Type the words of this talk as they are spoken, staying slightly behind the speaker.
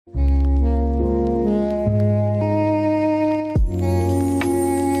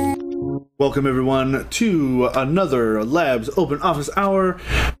Welcome everyone to another Labs Open Office Hour.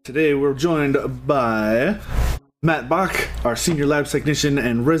 Today we're joined by Matt Bach, our senior labs technician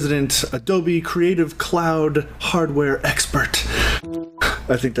and resident Adobe Creative Cloud hardware expert.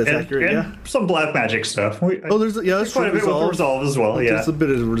 I think that's accurate, and some Blackmagic stuff. That's quite a bit with Resolve as well. Yeah, there's a bit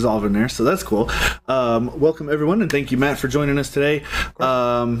of Resolve in there, so that's cool. Welcome everyone, and thank you, Matt, for joining us today.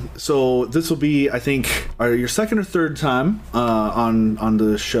 So this will be, I think, your second or third time on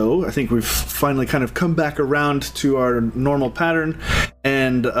the show. I think we've finally kind of come back around to our normal pattern,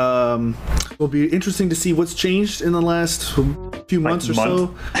 and it'll be interesting to see what's changed in the last few months or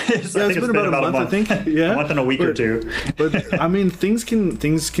so. It's been about a month, I think. Yeah, a month and a week or two. But I mean, things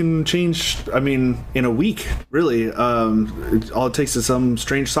can change. I mean, in a week, really. All it takes is some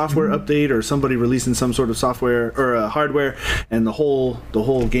strange software update or somebody releasing some sort of software or hardware, and the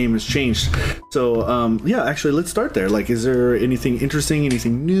whole game has changed. So yeah, actually, let's start there. Like, is there anything interesting,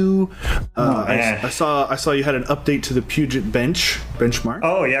 anything new? I saw you had an update to the Puget benchmark.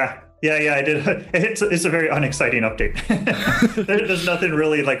 Oh yeah. Yeah, I did. It's a very unexciting update. There's nothing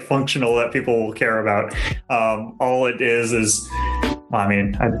really like functional that people care about. All it is, I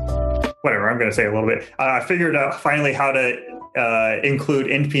mean, whatever. I'm going to say a little bit. I figured out finally how to include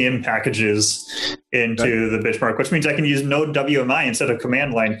NPM packages into the benchmark, which means I can use Node WMI instead of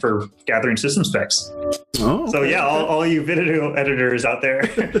command line for gathering system specs. Oh, okay. So yeah, all you video editors out there,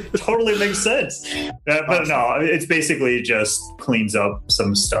 totally makes sense. But no, it's basically just cleans up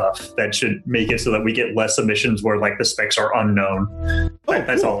some stuff that should make it so that we get less submissions where like the specs are unknown.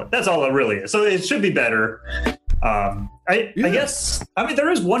 That's all it really is. So it should be better. I guess, I mean, there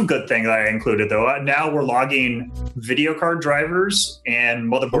is one good thing that I included though. Now we're logging video card drivers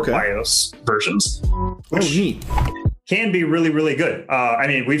and motherboard BIOS versions, which neat. Can be really, really good. I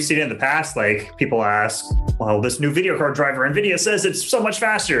mean, we've seen it in the past, like people ask, well, this new video card driver, NVIDIA says it's so much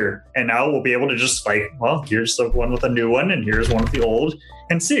faster. And now we'll be able to just like, well, here's the one with a new one and here's one with the old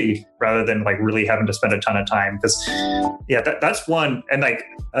and see, rather than like really having to spend a ton of time. Because yeah, that's one. And like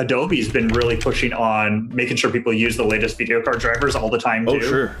Adobe's been really pushing on making sure people use the latest video card drivers all the time too. Oh,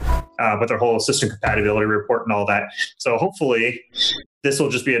 sure. With their whole system compatibility report and all that. So hopefully this will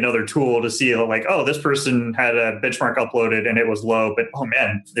just be another tool to see like, oh, this person had a benchmark uploaded and it was low, but oh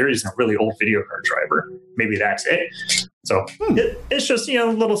man, there is a really old video card driver. Maybe that's it. So it's just,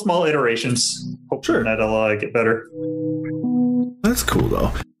 little small iterations. Hopefully that'll get better. That's cool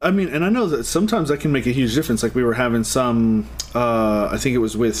though. I mean, and I know that sometimes that can make a huge difference. Like we were having some, I think it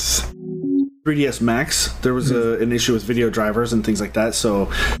was with 3ds Max, there was an issue with video drivers and things like that.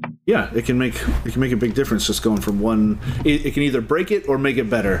 So yeah, it can make a big difference just going from one. It can either break it or make it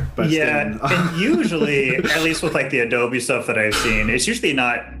better. And usually, at least with like the Adobe stuff that I've seen, it's usually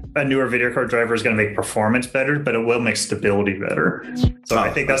not a newer video card driver is going to make performance better, but it will make stability better. So I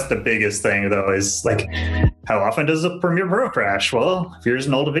think that's the biggest thing though, is like, how often does a Premiere Pro crash? Well, if here's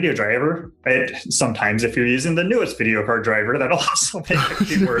an old video driver, sometimes if you're using the newest video card driver, that'll also make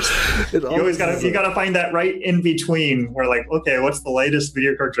it worse. You got to find that right in between where like, okay, what's the latest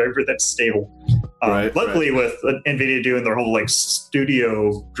video card driver that's stable? Luckily with NVIDIA doing their whole like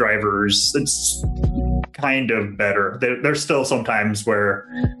studio drivers, it's kind of better. There's still some times where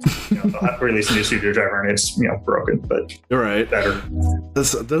they'll have to release a new studio driver and it's broken, but you're right. Better.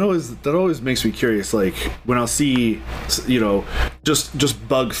 That always makes me curious. Like when I'll see just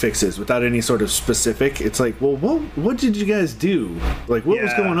bug fixes without any sort of specific. It's like, well, what did you guys do? Like what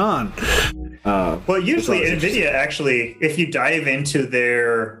was going on? Well, usually NVIDIA actually, if you dive into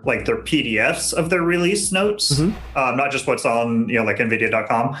their PDFs of their release notes, not just what's on like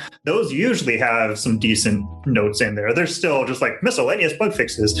NVIDIA.com, those usually have some decent notes in there. They're still just like miscellaneous bug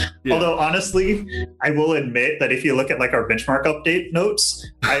fixes. Yeah. Although honestly, I will admit that if you look at like our benchmark update notes,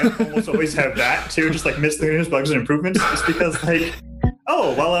 I almost always have that too, just like miscellaneous bugs and improvements, just because like,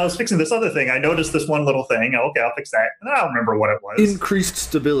 oh, while I was fixing this other thing, I noticed this one little thing. Okay, I'll fix that. And I don't remember what it was. Increased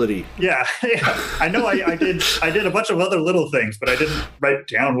stability. Yeah. I know I did a bunch of other little things, but I didn't write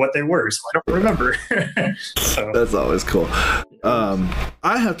down what they were, so I don't remember. So. That's always cool.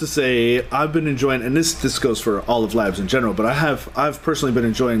 I have to say, I've been enjoying, and this goes for all of Labs in general, but I've personally been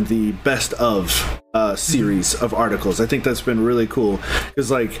enjoying the best of series of articles. I think that's been really cool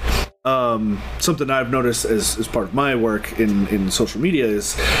because like something I've noticed as part of my work in social media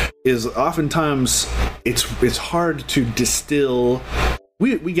is oftentimes it's hard to distill.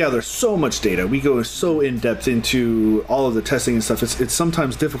 We gather so much data. We go so in depth into all of the testing and stuff. It's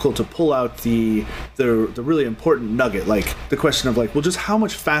sometimes difficult to pull out the really important nugget, like the question of like, well, just how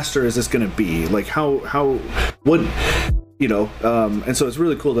much faster is this going to be? Like what and so it's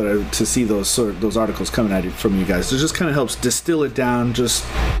really cool to see those articles coming at you from you guys. It just kind of helps distill it down, just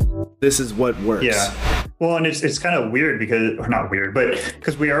this is what works. Yeah. Well, and it's kind of weird because, or not weird, but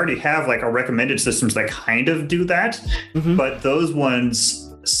because we already have like our recommended systems that kind of do that, but those ones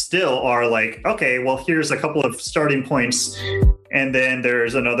still are like, okay, well, here's a couple of starting points, and then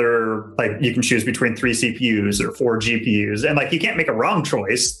there's another, like, you can choose between 3 CPUs or 4 GPUs, and like you can't make a wrong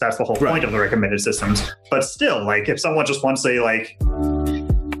choice. That's the whole point of the recommended systems. But still, like, if someone just wants a, like,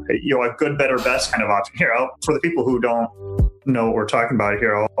 you know, a good, better, best kind of option here, for the people who don't know what we're talking about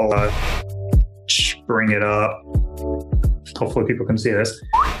here, I'll bring it up. Hopefully people can see this.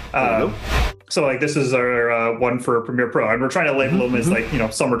 So like this is our one for Premiere Pro, and we're trying to label them as like, you know,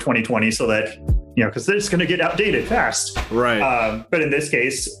 summer 2020, so that, you know, because it's going to get outdated fast. Right. But in this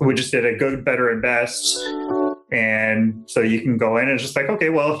case, we just did a good, better, and best. And so you can go in and it's just like, okay,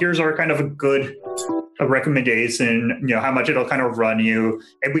 well, here's our kind of a recommendation, you know, how much it'll kind of run you.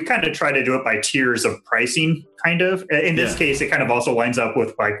 And we kind of try to do it by tiers of pricing, kind of. In this case, it kind of also winds up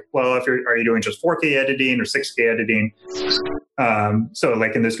with like, well, are you doing just 4K editing or 6K editing? So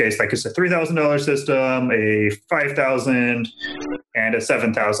like in this case, like it's a $3,000 system, a $5,000, and a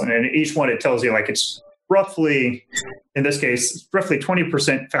 $7,000. And each one, it tells you like it's roughly, in this case, roughly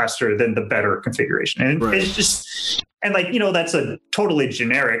 20% faster than the better configuration. And it's just, and like, you know, that's a totally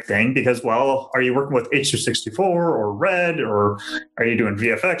generic thing because, well, are you working with H.264 or Red, or are you doing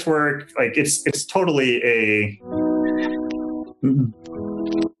VFX work? Like it's totally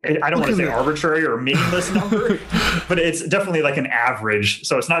I don't want to say arbitrary or meaningless number, but it's definitely like an average.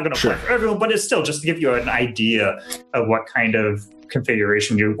 So it's not going to apply for everyone, but it's still just to give you an idea of what kind of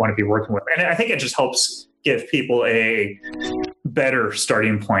configuration you want to be working with. And I think it just helps give people a better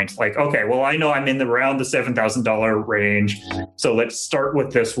starting point. Like, okay, well, I know I'm in around the $7,000 range, so let's start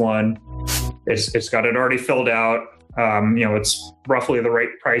with this one. It's got it already filled out. You know, it's roughly the right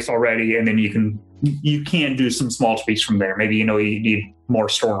price already, and then you can do some small tweaks from there. Maybe, you know, you need more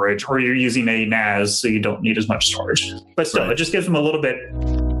storage, or you're using a NAS, so you don't need as much storage. But still, it just gives them a little bit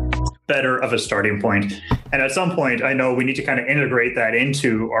better of a starting point. And at some point, I know we need to kind of integrate that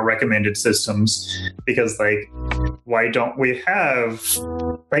into our recommended systems, because like, why don't we have,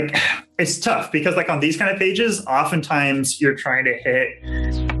 like, it's tough because like on these kind of pages, oftentimes you're trying to hit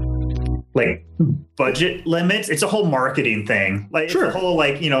like budget limits. It's a whole marketing thing. Like it's a whole,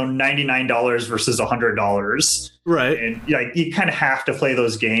 like, you know, $99 versus $100. Right. And like you kind of have to play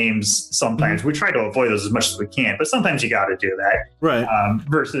those games sometimes. We try to avoid those as much as we can, but sometimes you got to do that. Right.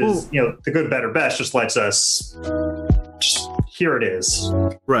 Versus, you know, the good, better, best just lets us just, here it is.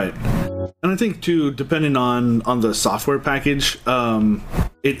 Right. And I think too, depending on the software package,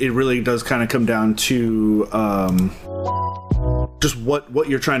 it really does kind of come down to just what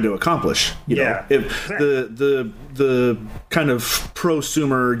you're trying to accomplish. You know, if the kind of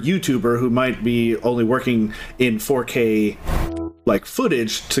prosumer YouTuber who might be only working in 4K like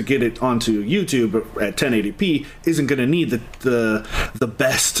footage to get it onto YouTube at 1080p isn't going to need the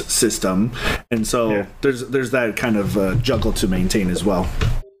best system, and so there's that kind of juggle to maintain as well.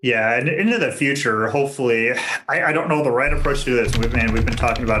 Yeah, and into the future, hopefully, I don't know the right approach to do this. We've been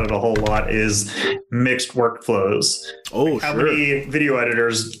talking about it a whole lot, is mixed workflows. Oh, like how many video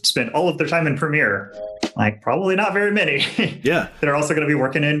editors spend all of their time in Premiere? Like, probably not very many. Yeah. They're also going to be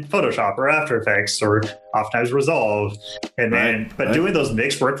working in Photoshop or After Effects or oftentimes Resolve. And then, doing those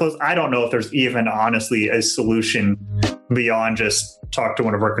mixed workflows, I don't know if there's even honestly a solution beyond just talk to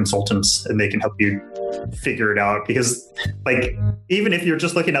one of our consultants and they can help you figure it out. Because like, even if you're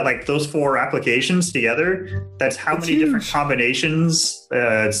just looking at like those 4 applications together, that's how many different combinations.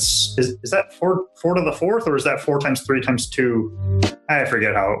 Is that 4 to the 4th, or is that 4 times 3 times 2? I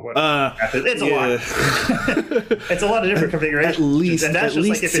forget how it works. It's a lot. It's a lot of different configurations. At least, and that's just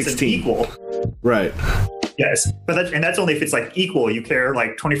like if 16. it's an equal. Right. Yes, but that's only if it's like equal. You care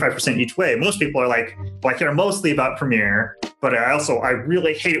like 25% each way. Most people are like, well, I care mostly about Premiere, but I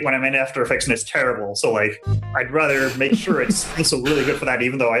really hate it when I'm in After Effects and it's terrible. So like, I'd rather make sure it's also really good for that,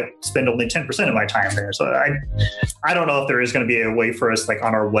 even though I spend only 10% of my time there. So I don't know if there is going to be a way for us like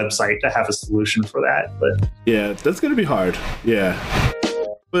on our website to have a solution for that. But yeah, that's going to be hard. Yeah.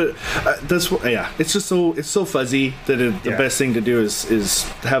 But it's just so fuzzy that the best thing to do is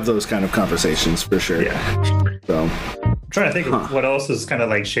have those kind of conversations for sure. Yeah. So I'm trying to think of what else has kind of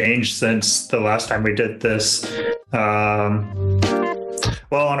like changed since the last time we did this. Well,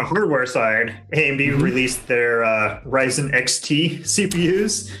 on a hardware side, AMD released their Ryzen XT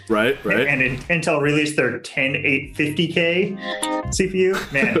CPUs. Right. And Intel released their 10850K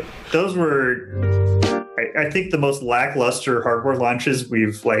CPU. Man, those were, I think, the most lackluster hardware launches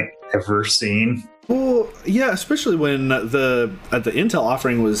we've like ever seen. Well, yeah, especially when the Intel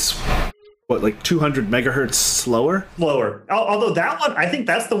offering was what, like 200 megahertz slower? Lower. Although that one, I think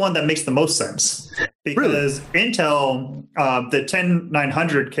that's the one that makes the most sense because Intel, the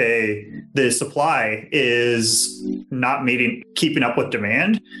 10900K, the supply is not keeping up with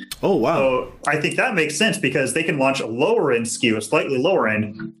demand. Oh, wow. So I think that makes sense because they can launch a lower end SKU, a slightly lower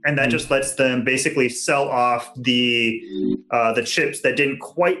end, and that just lets them basically sell off the chips that didn't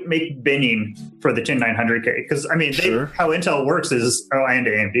quite make binning for the 10900K. Because I mean, how Intel works is, and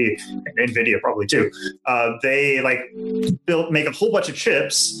AMD, and NVIDIA probably too. They like make a whole bunch of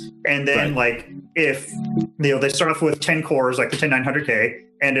chips, and then like if they start off with 10 cores, like the 10900K.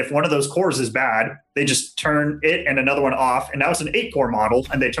 And if one of those cores is bad, they just turn it and another one off. And now it's an 8-core model,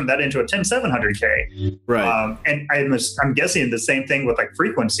 and they turn that into a 10700K. Right. And I'm guessing the same thing with like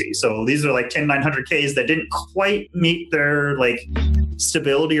frequency. So these are like 10900Ks that didn't quite meet their like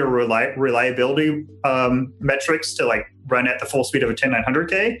stability or reliability metrics to like run at the full speed of a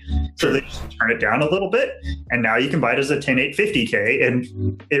 10900K. So they just turn it down a little bit. And now you can buy it as a 10850K,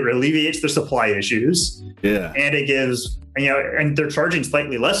 and it alleviates the supply issues. Yeah. And it gives, and they're charging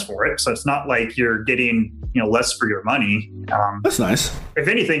slightly less for it. So it's not like you're getting, less for your money. That's nice. If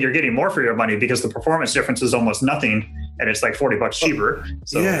anything, you're getting more for your money because the performance difference is almost nothing, and it's like $40 cheaper.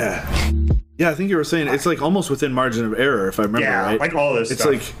 So yeah, I think you were saying it's like almost within margin of error, if I remember right. Like all this it's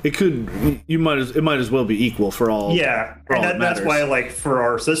stuff. Like it might as well be equal for all. Yeah, and that's why, like, for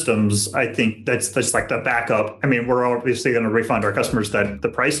our systems, I think that's like the backup. I mean, we're obviously going to refund our customers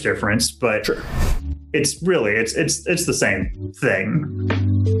the price difference, but it's really it's the same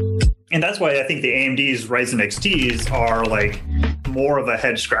thing. And that's why I think the AMD's Ryzen XTs are like more of a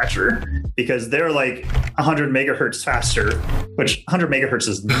head scratcher, because they're like 100 megahertz faster, which 100 megahertz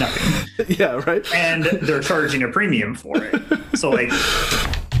is nothing. Yeah, right. And they're charging a premium for it. So like,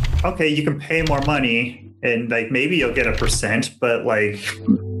 okay, you can pay more money and like maybe you'll get a percent, but like,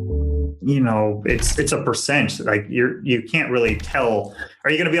 it's a percent. Like you can't really tell. Are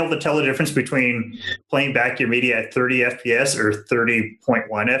you going to be able to tell the difference between playing back your media at 30 FPS or 30.1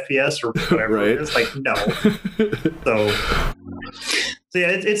 FPS or whatever it is? Like, no. So yeah,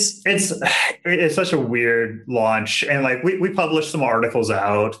 it's such a weird launch, and like we published some articles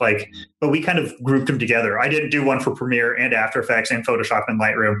out, like, but we kind of grouped them together. I didn't do one for Premiere and After Effects and Photoshop and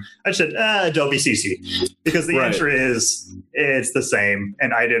Lightroom. I said Adobe CC because the answer is it's the same,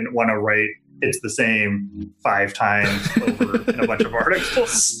 and I didn't want to write it's the same 5 times over in a bunch of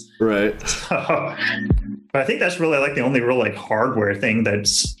articles. Right. So, but I think that's really like the only real like hardware thing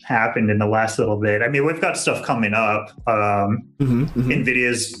that's happened in the last little bit. I mean, we've got stuff coming up.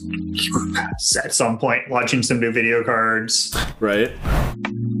 NVIDIA's at some point launching some new video cards. Right.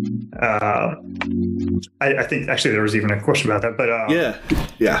 I think actually there was even a question about that, but yeah.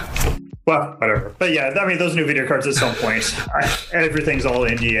 Well, whatever. But yeah, I mean, those new video cards at some point, everything's all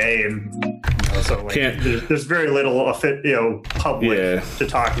NDA, and so like, there's very little public to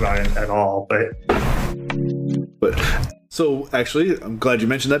talk about it at all. But so actually, I'm glad you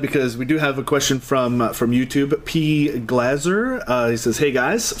mentioned that, because we do have a question from YouTube. P. Glazer, he says, "Hey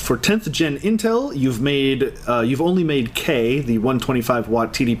guys, for 10th gen Intel, you've only made K, the 125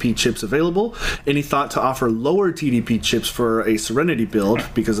 watt TDP chips available. Any thought to offer lower TDP chips for a Serenity build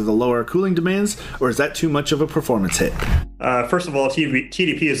because of the lower cooling demands, or is that too much of a performance hit?" First of all,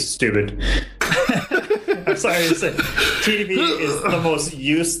 TDP is stupid. I'm sorry to say, TDP is the most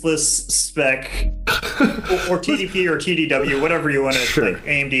useless spec, or TDP or TDW, whatever you want to, like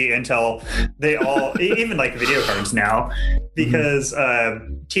AMD, Intel, they all, even like video cards now, because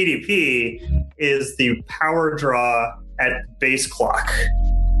TDP is the power draw at base clock.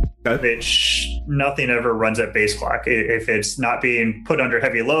 Which nothing ever runs at base clock. If it's not being put under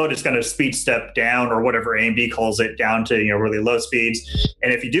heavy load, it's going to speed step down, or whatever AMD calls it, down to really low speeds.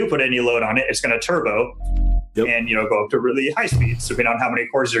 And if you do put any load on it, it's going to turbo. Yep. And go up to really high speeds, depending on how many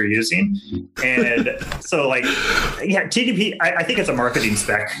cores you're using. And so TDP, I think it's a marketing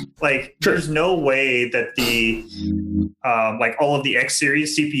spec. There's no way that the all of the X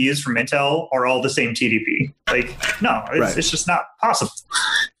series CPUs from Intel are all the same TDP. No, it's just not possible.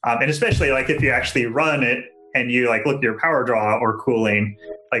 And especially if you actually run it and you look at your power draw or cooling,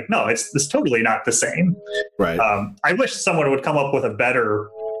 no, it's totally not the same. Right. I wish someone would come up with a better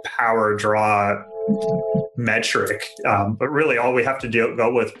power draw metric, but really all we have to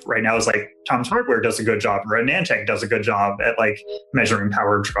go with right now is Tom's Hardware does a good job, or Nantec does a good job at measuring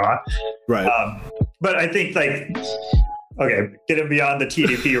power draw. Right. But I think okay, getting beyond the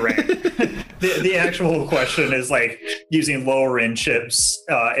TDP rank, the actual question is using lower end chips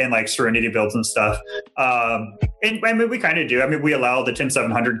and Serenity builds and stuff. And I mean, we kind of do. I mean, we allow the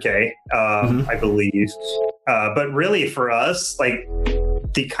 10700K, I believe. But really for us,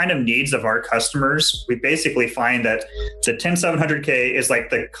 the kind of needs of our customers, we basically find that the 10700K is like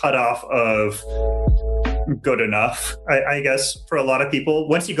the cutoff of good enough, I guess, for a lot of people.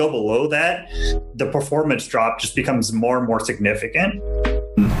 Once you go below that, the performance drop just becomes more and more significant.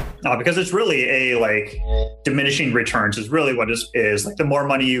 Because it's really a like diminishing returns is really what it is. Like the more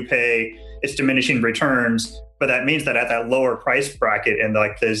money you pay, it's diminishing returns. But that means that at that lower price bracket and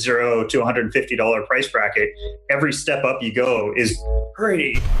like the $0 to $150 price bracket, every step up you go is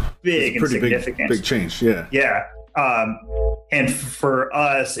pretty big and significant. Big change, yeah. Yeah. And for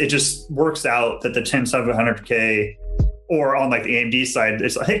us, it just works out that the 10700K, or on like the AMD side,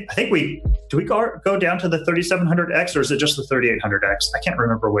 it's I think we go down to the 3700X, or is it just the 3800X? I can't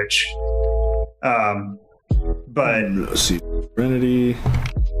remember which. But let's see, Serenity.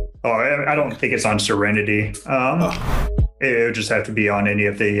 Oh, I don't think it's on Serenity. It would just have to be on any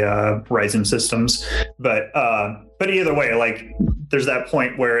of the Ryzen systems. But either way, like there's that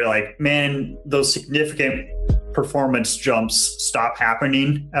point where like, man, those significant performance jumps stop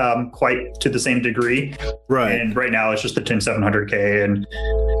happening quite to the same degree. Right. And right now it's just the 10700K, and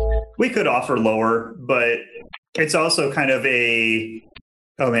we could offer lower, but it's also kind of a,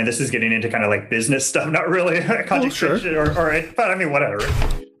 oh man, this is getting into kind of like business stuff, not really content creation, but I mean, whatever.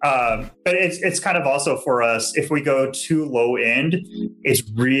 But it's kind of also for us, if we go too low end, it's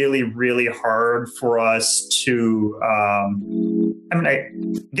really, really hard for us to, I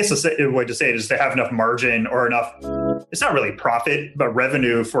guess the way to say it is to have enough margin or enough, it's not really profit, but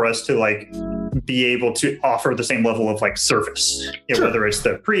revenue for us to like be able to offer the same level of like service, whether it's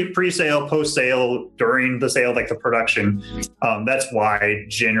the pre-sale, post-sale, during the sale, like the production. That's why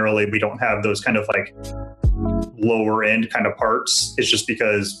generally we don't have those kind of like lower end kind of parts. It's just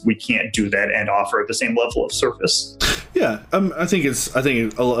because we can't do that and offer the same level of service. Yeah, I think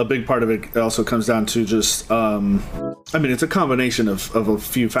a big part of it also comes down to just, it's a combination of a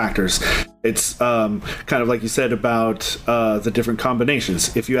few factors. It's kind of like you said about the different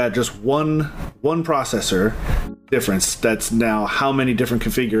combinations. If you add just one processor difference, that's now how many different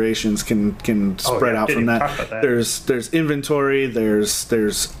configurations can spread out from that. There's inventory,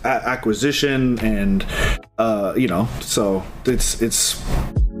 there's acquisition, and so it's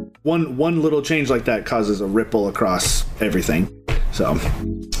one little change like that causes a ripple across everything. So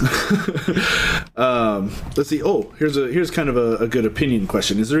let's see. Oh, here's kind of a good opinion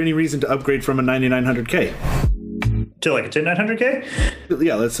question. Is there any reason to upgrade from a 9900K to like a 10900K?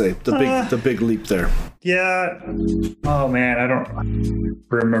 Yeah, let's say the big leap there. Yeah. Oh man, I don't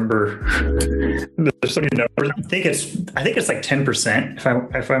remember. There's so many numbers. I think it's like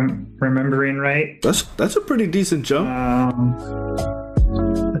 10%. If I'm remembering right. That's a pretty decent jump.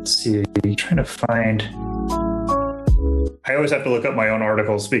 Let's see. I'm trying to find. I always have to look up my own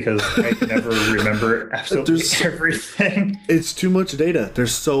articles because I can never remember absolutely everything. It's too much data.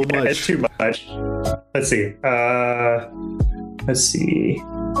 There's so much. It's too much. Let's see.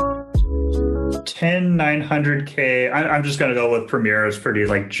 10900K. I'm just gonna go with Premiere. It's pretty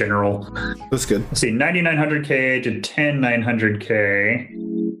like general. That's good. Let's see. 9900K to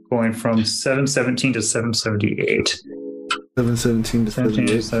 10900K, going from 717 to 778. 717 to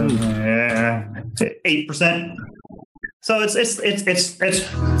 778. 8%. So it's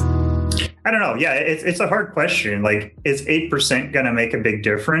I don't know. Yeah, it's a hard question. Like, is 8% gonna make a big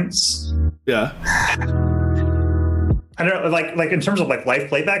difference? Yeah. I don't know, like in terms of like live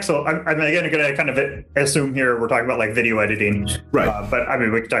playback. So I'm again gonna kind of assume here we're talking about like video editing, right? But I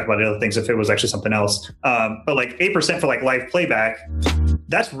mean, we could talk about other things if it was actually something else. But like 8% for like live playback,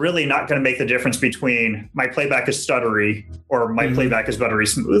 that's really not going to make the difference between my playback is stuttery or my playback is buttery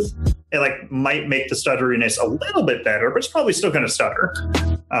smooth. It like might make the stutteriness a little bit better, but it's probably still going to stutter.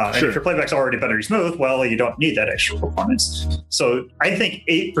 And if your playback's already buttery smooth, well, you don't need that extra performance. So I think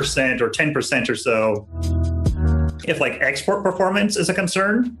 8% or 10% or so, if like export performance is a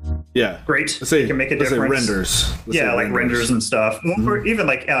concern, yeah, great. You can make a difference. Like renders and stuff, or even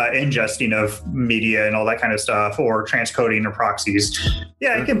like ingesting of media and all that kind of stuff, or transcoding or proxies.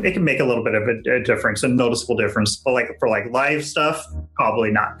 Yeah, it can make a little bit of a difference, a noticeable difference. But like for like live stuff, probably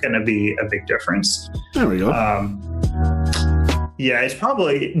not going to be a big difference. There we go. Yeah, it's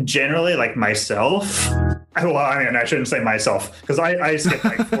probably generally like myself. Well, I mean, I shouldn't say myself because I skipped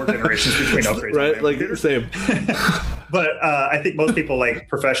like 4 generations between upgrades. Right, like same. But I think most people like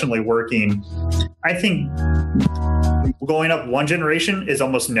professionally working, I think going up one generation is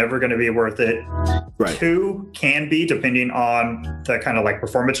almost never going to be worth it. Right. Two can be, depending on the kind of like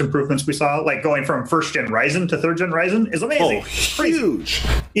performance improvements we saw. Like going from first gen Ryzen to third gen Ryzen is amazing. Oh, huge.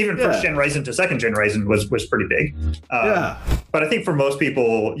 Even first gen Ryzen to second gen Ryzen was pretty big. But I think for most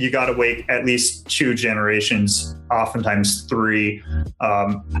people, you got to wait at least 2 generations, oftentimes 3.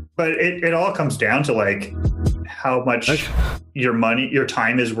 But it all comes down to like how much your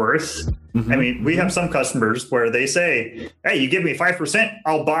time is worth. I mean, we have some customers where they say, "Hey, you give me 5%,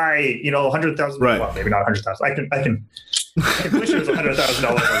 I'll buy, 100,000." Right. Well, maybe not 100,000. I can wish it was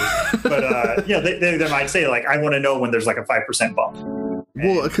 $100,000, but they might say like, "I want to know when there's like a 5% bump."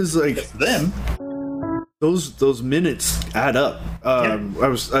 Well, because like them. Those minutes add up. I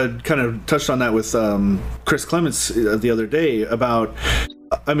kind of touched on that with Chris Clements the other day about.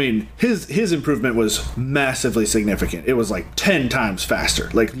 I mean, his improvement was massively significant. It was like 10 times faster,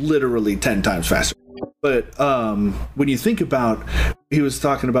 like literally 10 times faster. But when you think about, he was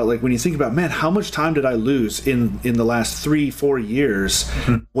talking about like when you think about, man, how much time did I lose in the last 3-4 years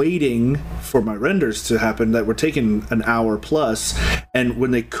waiting for my renders to happen that were taking an hour plus, and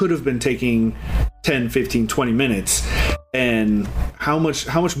when they could have been taking 10, 15, 20 minutes. And how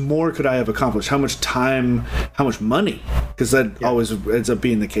much more could I have accomplished? How much time? How much money? Because that always ends up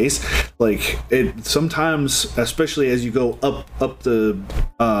being the case. Like it sometimes, especially as you go up the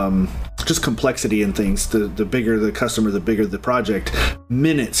just complexity in things. The bigger the customer, the bigger the project.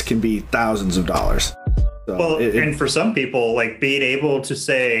 Minutes can be thousands of dollars. So and for some people, like being able to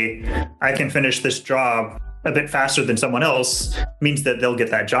say, "I can finish this job a bit faster than someone else," means that they'll get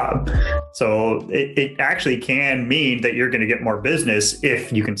that job. So it actually can mean that you're going to get more business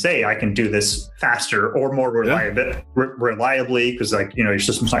if you can say, "I can do this faster or more reliably," because like, your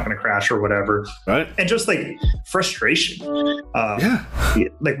system's not going to crash or whatever. Right. And just like frustration.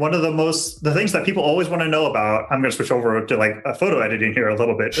 Like one of the things that people always want to know about, I'm going to switch over to like a photo editing here a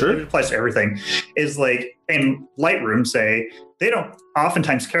little bit. Sure. It applies to everything, is like in Lightroom, say, they don't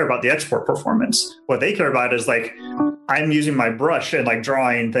oftentimes care about the export performance. What they care about is like, I'm using my brush and like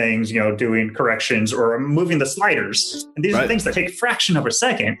drawing things, doing corrections, or I'm moving the sliders. And these are things that take a fraction of a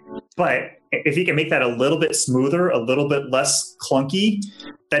second. But if you can make that a little bit smoother, a little bit less clunky,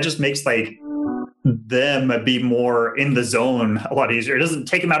 that just makes like them be more in the zone a lot easier. It doesn't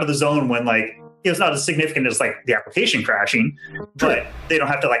take them out of the zone when like, it's not as significant as like the application crashing, but they don't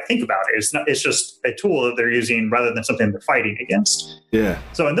have to like think about it. It's just a tool that they're using rather than something they're fighting against. Yeah.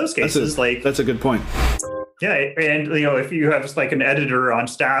 So in those cases, that's a good point. Yeah, and if you have like an editor on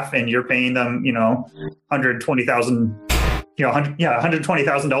staff and you're paying them, $120,000.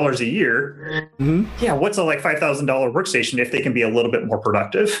 $120,000 a year. Mm-hmm. Yeah, what's a like $5,000 workstation if they can be a little bit more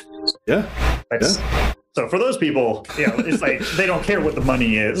productive? Yeah. So for those people, it's like they don't care what the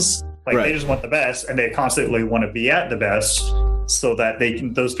money is. Like they just want the best, and they constantly want to be at the best, so that they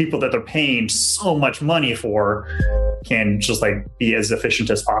can, those people that they're paying so much money for can just like be as efficient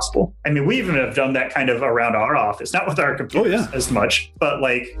as possible. I mean, we even have done that kind of around our office, not with our computers as much, but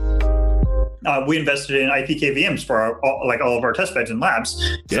like we invested in IPK VMs for all of our test beds and labs,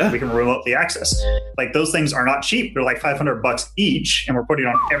 so that we can remotely access. Like those things are not cheap; they're like $500 each, and we're putting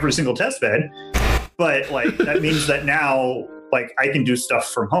on every single test bed. But like that means that now, like I can do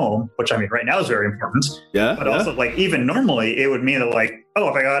stuff from home, which I mean right now is very important. Yeah. But also like even normally it would mean that like, oh,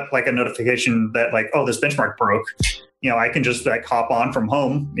 if I got like a notification that like, oh, this benchmark broke, I can just like hop on from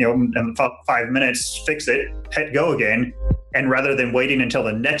home, in 5 minutes, fix it, hit go again. And rather than waiting until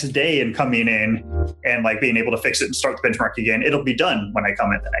the next day and coming in and like being able to fix it and start the benchmark again, it'll be done when I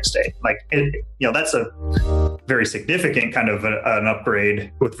come in the next day. Like, that's a very significant kind of an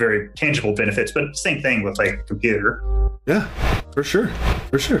upgrade with very tangible benefits, but same thing with like a computer. Yeah, for sure.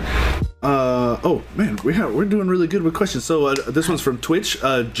 Oh man, we're doing really good with questions. So this one's from Twitch.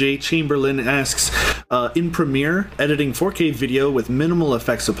 Jay Chamberlain asks, in Premiere, editing 4K video with minimal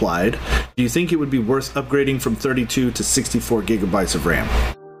effects applied, do you think it would be worth upgrading from 32 to 64 gigabytes of RAM?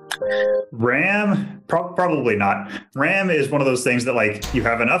 RAM, probably not. RAM is one of those things that like you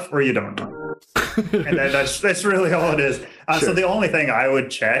have enough or you don't. And that's really all it is. Sure. So the only thing I would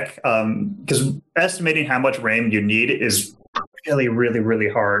check, because estimating how much RAM you need is really, really, really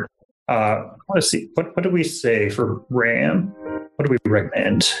hard. Let's see. What do we say for RAM? What do we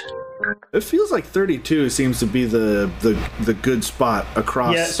recommend? It feels like 32 seems to be the good spot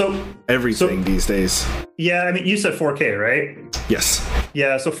across everything these days. Yeah, I mean, you said 4K, right? Yes.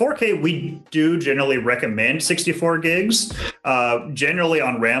 Yeah, so 4K, we do generally recommend 64 gigs. Generally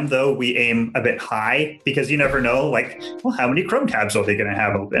on RAM, though, we aim a bit high because you never know, like, well, how many Chrome tabs are they going to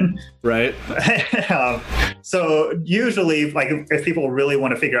have open? Right. So usually, like, if people really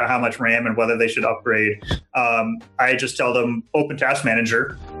want to figure out how much RAM and whether they should upgrade, I just tell them open Task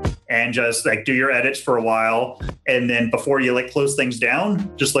Manager and just like do your edits for a while. And then before you like close things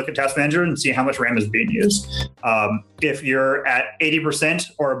down, just look at Task Manager and see how much RAM is being used. If you're at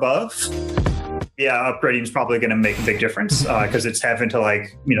 80% or above, yeah, upgrading is probably going to make a big difference because it's having to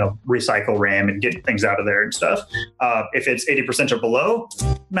like, recycle RAM and get things out of there and stuff. If it's 80% or below,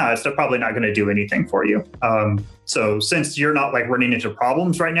 no, it's probably not going to do anything for you. So since you're not like running into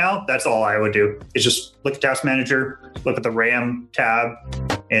problems right now, that's all I would do is just look at Task Manager, look at the RAM tab,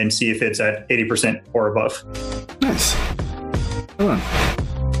 and see if it's at 80% or above. Nice. Hold on.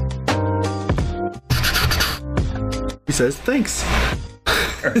 He says, thanks.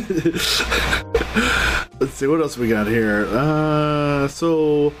 Let's see what else we got here.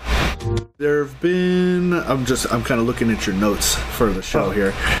 So there have been. I'm kind of looking at your notes for the show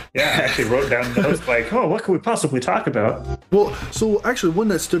here. Yeah, I actually wrote down notes like, what could we possibly talk about? Well, so actually, one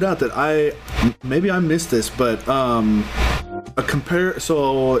that stood out that I missed this, but a compare.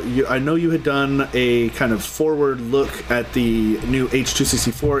 So I know you had done a kind of forward look at the new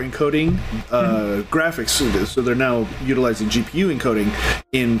H.264 encoding graphics. So they're now utilizing GPU encoding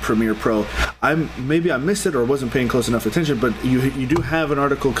in Premiere Pro. I missed it or wasn't paying close enough attention, but you do have an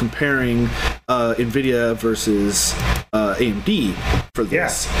article comparing NVIDIA versus AMD for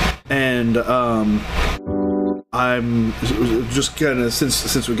this, and I'm just kind of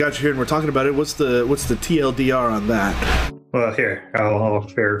since we got you here and we're talking about it, what's the TLDR on that? Well, here I'll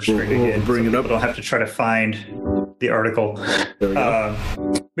share screen again. We'll bring it up. People don't have to try to find the article. There we go.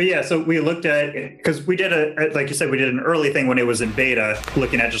 But yeah, so we looked at because we did like you said, we did an early thing when it was in beta,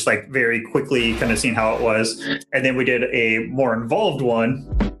 looking at just like very quickly kind of seeing how it was, and then we did a more involved one.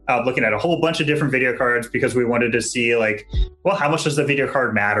 Looking at a whole bunch of different video cards because we wanted to see like, well, how much does the video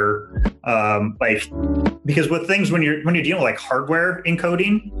card matter? Because with things when you're dealing with like hardware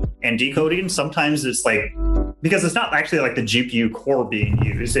encoding and decoding, sometimes it's like because it's not actually like the GPU core being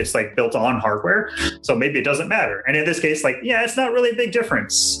used, it's like built on hardware. So maybe it doesn't matter. And in this case, like, yeah, it's not really a big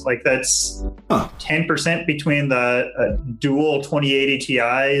difference. Like that's 10% between the dual 2080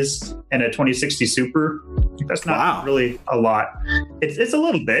 Ti's and a 2060 Super. That's not really a lot. It's a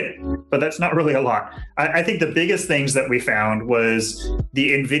little bit, but that's not really a lot. I think the biggest things that we found was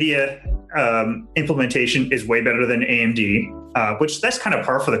the NVIDIA implementation is way better than AMD, which that's kind of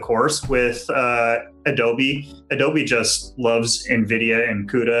par for the course with Adobe. Adobe just loves NVIDIA and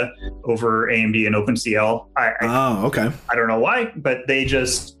CUDA over AMD and OpenCL. Okay. I don't know why, but they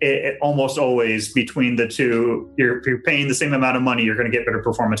just it almost always between the two, you're paying the same amount of money, you're going to get better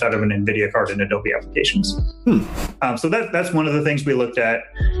performance out of an NVIDIA card in Adobe applications. So that's one of the things we looked at.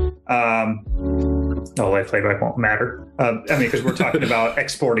 Live playback won't matter. Because we're talking about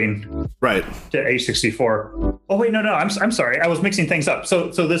exporting right to H64. Oh wait, no, I'm sorry. I was mixing things up. So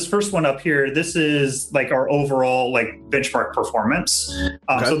this first one up here, this is like our overall like benchmark performance.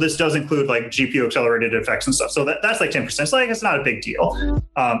 Okay. So this does include like GPU accelerated effects and stuff. So that's like 10%. So like it's not a big deal.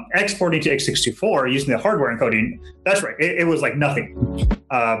 Exporting to X64 using the hardware encoding, that's right. It was like nothing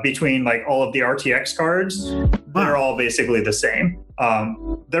between like all of the RTX cards. They're all basically the same.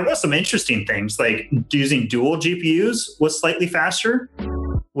 There was some interesting things like using dual GPUs was slightly faster,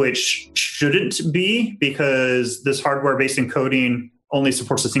 which shouldn't be because this hardware-based encoding only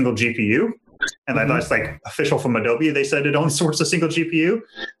supports a single GPU. And that's like official from Adobe. They said it only supports a single GPU.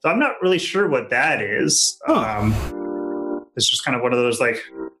 So I'm not really sure what that is. It's just kind of one of those like,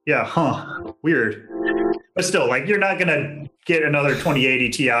 weird. But still, like you're not going to get another 2080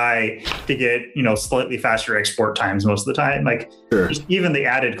 Ti to get, slightly faster export times most of the time. Like just even the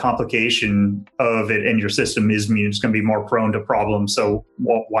added complication of it in your system means it's going to be more prone to problems. So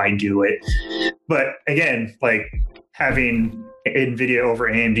why do it? But again, like having NVIDIA over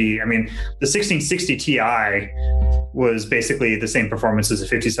AMD, I mean, the 1660 Ti was basically the same performance as a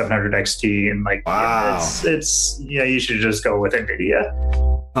 5700 XT. And like, you should just go with NVIDIA.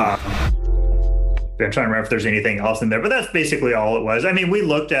 I'm trying to remember if there's anything else in there, but that's basically all it was. I mean, we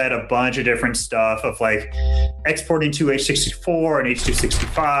looked at a bunch of different stuff of like exporting to H64 and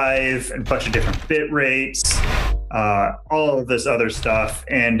H265 and a bunch of different bit rates, all of this other stuff.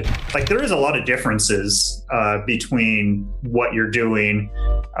 And like, there is a lot of differences between what you're doing.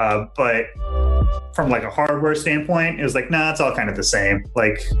 But from like a hardware standpoint, it was like, nah, it's all kind of the same.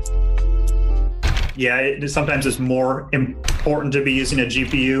 Like, yeah, sometimes it's more important to be using a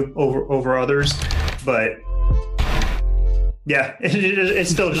GPU over others, but Yeah,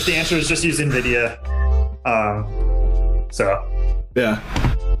 it's still just the answer is just use NVIDIA. So yeah.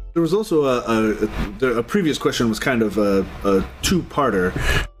 There was also a previous question was kind of a two-parter.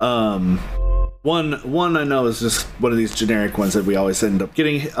 One I know is just one of these generic ones that we always end up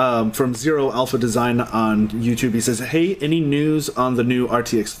getting from Zero Alpha Design on YouTube. He says, "Hey, any news on the new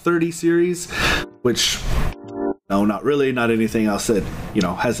RTX 30 series?" Which, no, not really. Not anything else that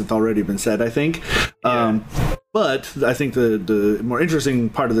hasn't already been said, I think. Yeah. But I think the more interesting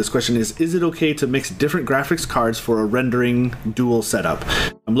part of this question is it okay to mix different graphics cards for a rendering dual setup?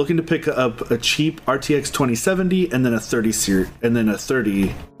 I'm looking to pick up a cheap RTX 2070 and then a 30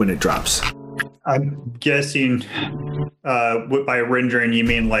 when it drops. I'm guessing by rendering you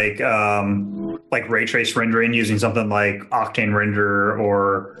mean like ray trace rendering using something like Octane Render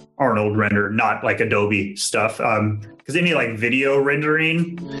or Arnold Render, not like Adobe stuff. Because any like video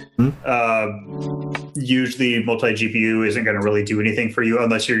rendering, usually multi-GPU isn't going to really do anything for you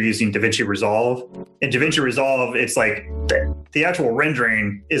unless you're using DaVinci Resolve. In DaVinci Resolve, it's like the actual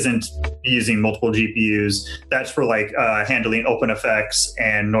rendering isn't using multiple GPUs. That's for like handling open effects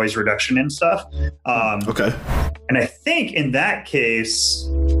and noise reduction and stuff. Okay. And I think in that case,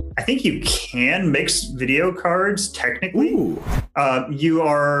 I think you can mix video cards technically. Ooh.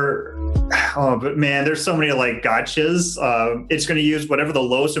 But man, there's so many like gotchas. It's going to use whatever the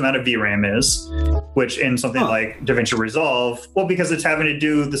lowest amount of VRAM is, which in something like DaVinci Resolve, well, because it's having to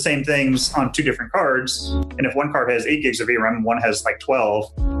do the same things on two different cards. And if one card has 8 gigs of VRAM and one has like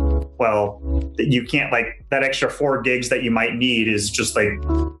 12, well, you can't like that extra 4 gigs that you might need is just like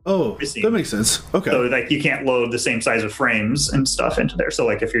missing. That makes sense. Okay. So like you can't load the same size of frames and stuff into there. So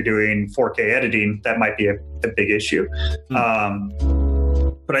like if you're doing 4K editing, that might be a big issue.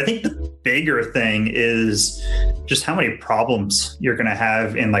 But I think the bigger thing is just how many problems you're going to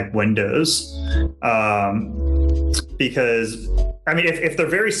have in like Windows. Because I mean, if they're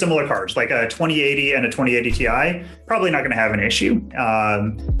very similar cards, like a 2080 and a 2080 Ti, probably not going to have an issue.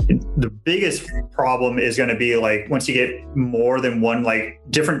 The biggest problem is going to be like once you get more than one like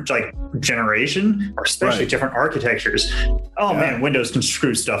different like generation, or especially different architectures. Oh man, Windows can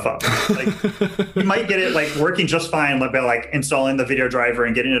screw stuff up. Like you might get it like working just fine by like installing the video driver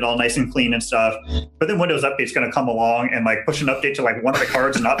and getting it all nice and clean and stuff. But then Windows Update's going to come along and like push an update to like one of the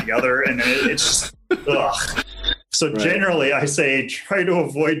cards and not the other, and then it's just ugh. So generally, I say try to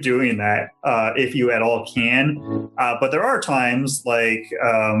avoid doing that if you at all can. But there are times like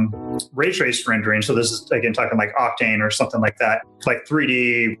ray trace rendering. So this is, again, talking like Octane or something like that, like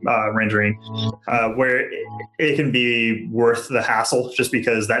 3D rendering, where it can be worth the hassle just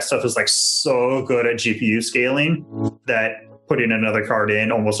because that stuff is like so good at GPU scaling that putting another card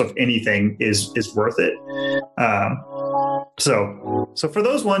in almost of anything is worth it. So for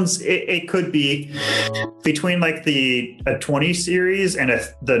those ones, it could be between like a 20 series and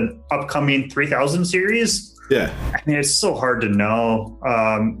the upcoming 3000 series. Yeah. I mean, it's so hard to know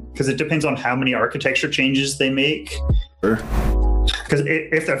because it depends on how many architecture changes they make. Sure. Because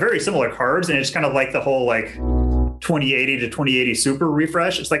if they're very similar cards and it's kind of like the whole like 2080 to 2080 Super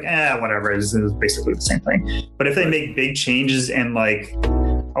refresh, it's like, whatever, it's basically the same thing. But if they make big changes and like,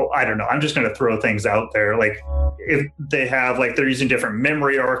 I don't know, I'm just going to throw things out there. Like if they have like, they're using different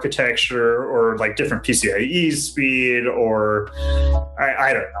memory architecture or like different PCIe speed or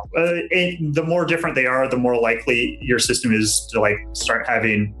I don't know. The more different they are, the more likely your system is to like start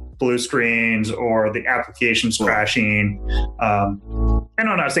having blue screens or the applications crashing. And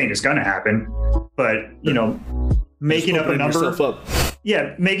I'm not saying it's going to happen, but making up a number.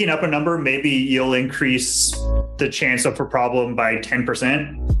 Yeah, making up a number, maybe you'll increase the chance of a problem by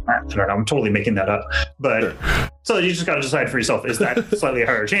 10%. I don't know, I'm totally making that up. But so you just got to decide for yourself, is that slightly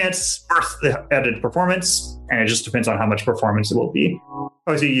higher chance worth the added performance? And it just depends on how much performance it will be.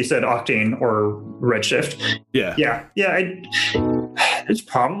 Obviously, you said Octane or Redshift. Yeah. It's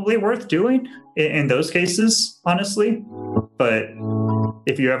probably worth doing in those cases, honestly. But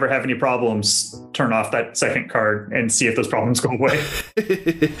if you ever have any problems, turn off that second card and see if those problems go away.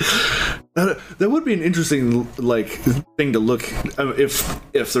 That would be an interesting thing to look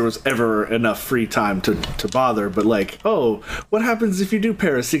if there was ever enough free time to bother. But what happens if you do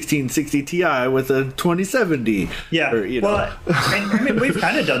pair a 1660 Ti with a 2070? Yeah, well, I mean, we've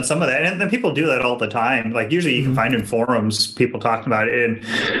kind of done some of that, and then people do that all the time. Like usually, you can find in forums people talking about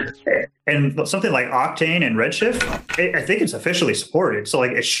it, and something like Octane and Redshift, I think it's officially supported. So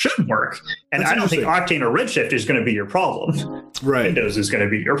it should work. And I don't think Octane or Redshift is going to be your problem. Right. Windows is going to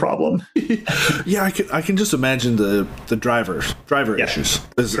be your problem. Yeah, I can just imagine the driver issues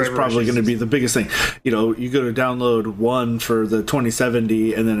is probably going to be the biggest thing. You go to download one for the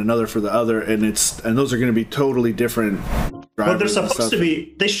 2070 and then another for the other, and those are going to be totally different Well, they're drivers and supposed stuff. to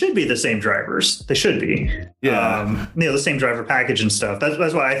be. They should be the same drivers. They should be. Yeah. The same driver package and stuff.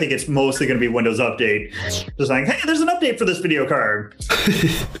 That's why I think it's mostly going to be Windows Update. Just like, hey, there's an update for this video card.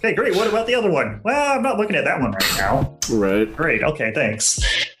 Okay, great. What about the other one? Well, I'm not looking at that one right now. Right. Great. Okay, thanks.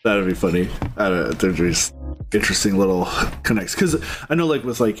 That'd be funny. They're just interesting little connects, because I know, like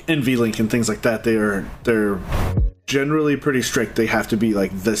with like NVLink and things like that, they're generally pretty strict. They have to be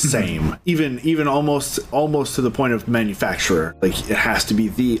like the same, even almost to the point of manufacturer. Like it has to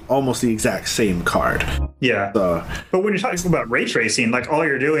be almost the exact same card. Yeah. So, But when you're talking about ray tracing, like all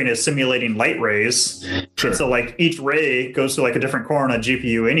you're doing is simulating light rays. Sure. And so like each ray goes to like a different core on a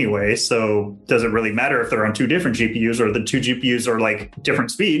GPU anyway. So does it really matter if they're on two different GPUs or the two GPUs are like different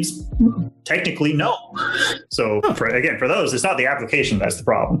speeds? Technically, no. So for those, it's not the application that's the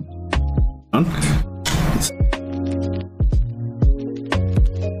problem.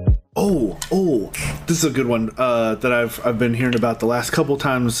 Oh, this is a good one that I've been hearing about the last couple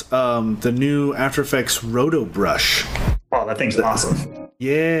times. The new After Effects Roto Brush. Wow, that thing's awesome.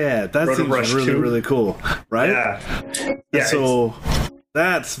 Yeah, that Roto seems Brush really 2. really cool, right? Yeah. So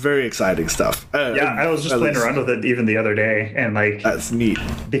that's very exciting stuff. I was just playing around with it even the other day, and like that's neat.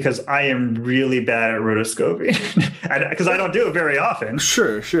 because I am really bad at rotoscoping because I don't do it very often.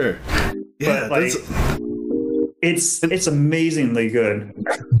 Sure. Yeah, But like, it's amazingly good.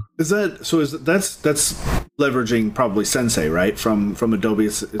 That's leveraging probably Sensei, right? From Adobe.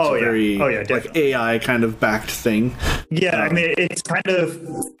 It's Oh, a yeah. very Oh, yeah, like definitely. AI kind of backed thing. Yeah, I mean, it's kind of.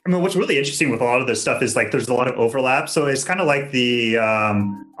 I mean, what's really interesting with a lot of this stuff is like there's a lot of overlap. So it's kind of like the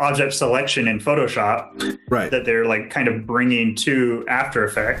object selection in Photoshop Right. that they're like kind of bringing to After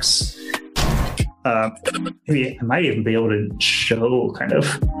Effects. Maybe I might even be able to show kind of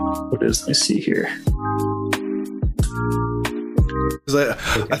what it is. Let me see here. 'Cause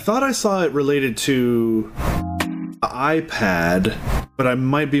I thought I saw it related to iPad, but I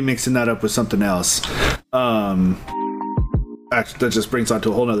might be mixing that up with something else. Actually, that just brings on to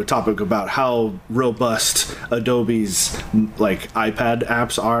a whole nother topic about how robust Adobe's like iPad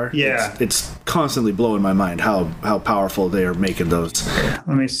apps are. Yeah. It's constantly blowing my mind how powerful they are making those.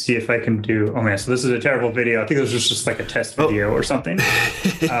 Let me see if I can do. Oh man, so this is a terrible video. I think this was just like a test video or something.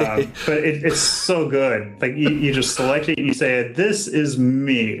 But it's so good. Like you just select it and you say, "This is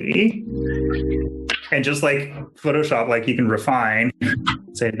me," and just like Photoshop, like you can refine.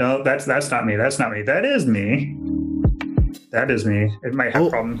 Say, "No, that's not me. That's not me. That is me. That is me." It might have a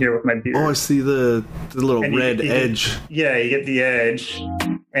problem here with my beard. Oh, I see the little And you- red you- edge. Yeah, you get the edge,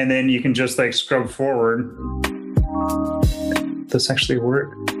 and then you can just like scrub forward. Does this actually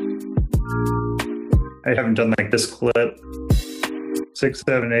work? I haven't done like this clip. 6,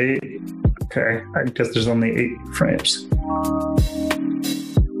 7, 8. Okay, I guess there's only 8 frames.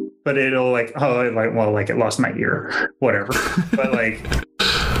 But it'll like, it lost my ear, whatever. But like,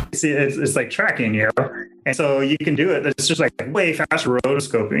 see, it's like tracking you, and so you can do it. It's just like way faster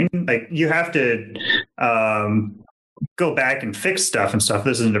rotoscoping. Like you have to go back and fix stuff and stuff.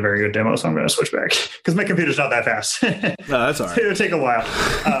 This isn't a very good demo, so I'm going to switch back because my computer's not that fast. No, that's all right. It'll take a while.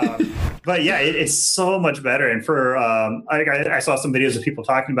 But yeah, it's so much better. And for I saw some videos of people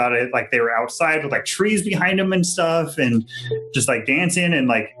talking about it, like they were outside with like trees behind them and stuff, and just like dancing, and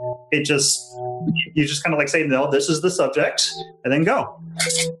like it just you just kind of like say, no, this is the subject, and then go.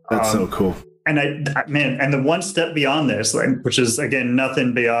 That's so cool. And and the one step beyond this, like, which is again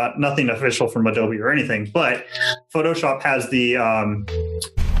nothing official from Adobe or anything, but Photoshop has the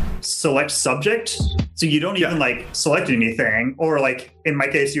select subject, so you don't even like select anything, or like in my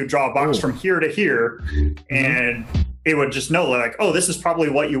case, you would draw a box from here to here, and it would just know like, oh, this is probably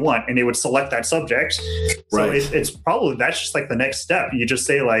what you want, and it would select that subject. So Right. it's probably that's just like the next step. You just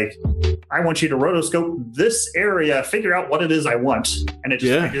say like, I want you to rotoscope this area, figure out what it is I want, and it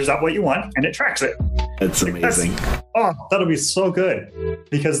just figures out what you want and it tracks it. It's amazing. That'll be so good,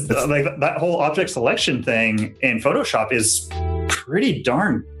 because like that whole object selection thing in Photoshop is pretty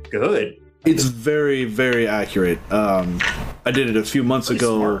darn good. It's very, very accurate. I did it a few months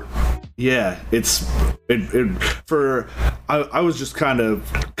ago. Smart. Yeah, I was just kind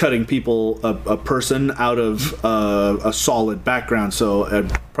of cutting people a person out of a solid background, so I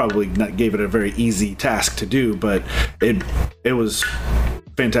probably gave it a very easy task to do, but it was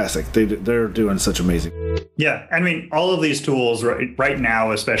fantastic. They're doing such amazing. Yeah, I mean, all of these tools right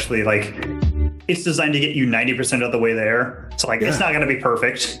now, especially like, it's designed to get you 90% of the way there. So like, it's not going to be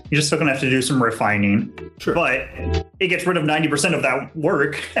perfect. You're just still going to have to do some refining. Sure. But it gets rid of 90% of that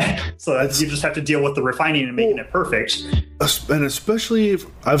work. So you just have to deal with the refining and making it perfect. And especially if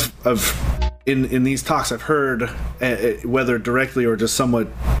I've in these talks, I've heard whether directly or just somewhat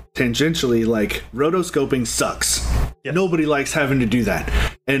tangentially, like rotoscoping sucks. Yes. Nobody likes having to do that.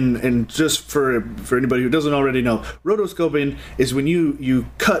 And just for anybody who doesn't already know, rotoscoping is when you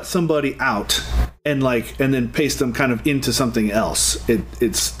cut somebody out and then paste them kind of into something else.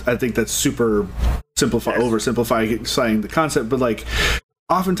 It's I think that's super oversimplifying the concept, but like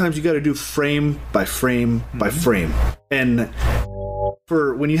oftentimes you got to do frame by frame by frame. And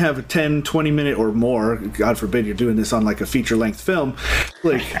for when you have a 10, 20 minute or more, God forbid you're doing this on like a feature length film,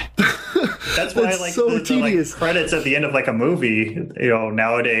 like that's why like so the tedious. Like, credits at the end of like a movie,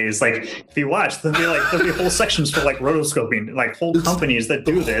 nowadays, like if you watch, there'll be whole sections for like rotoscoping, like whole companies that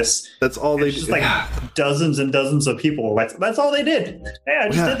do this. That's all they do. Just like dozens and dozens of people. That's all they did. Hey, I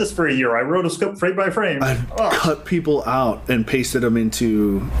just did this for a year. I rotoscoped frame by frame. I cut people out and pasted them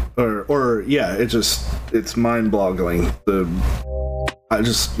into, it's mind-boggling.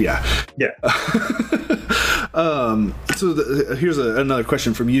 Here's another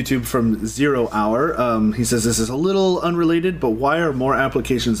question from YouTube from 0 Hour. He says, this is a little unrelated, but why are more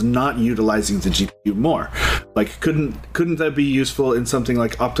applications not utilizing the GPU more? Like, couldn't that be useful in something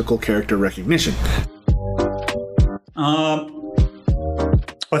like optical character recognition?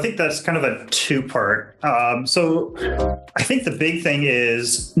 Well, I think that's kind of a two-part. So I think the big thing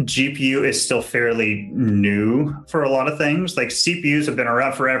is GPU is still fairly new for a lot of things. Like CPUs have been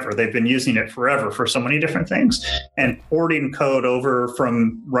around forever. They've been using it forever for so many different things. And porting code over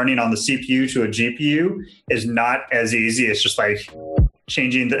from running on the CPU to a GPU is not as easy as just like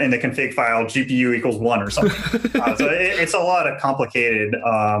changing in the config file GPU equals 1 or something. So it's a lot of complicated.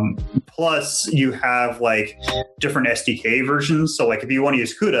 Plus you have like different SDK versions. So like if you want to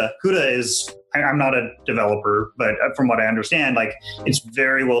use CUDA is, I'm not a developer, but from what I understand, like it's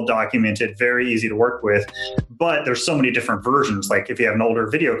very well documented, very easy to work with, but there's so many different versions. Like if you have an older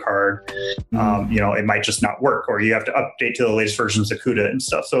video card, it might just not work, or you have to update to the latest versions of CUDA and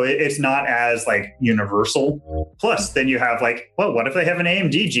stuff. So it's not as like universal. Plus then you have like, well, what if they have an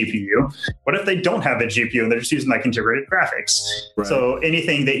AMD GPU? What if they don't have a GPU and they're just using like integrated graphics? Right. So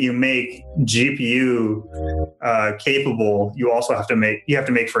anything that you make GPU capable, you also have to make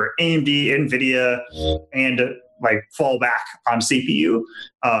for AMD, NVIDIA, and like fall back on CPU.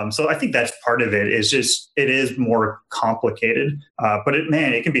 So I think that's part of it. Is just it is more complicated, but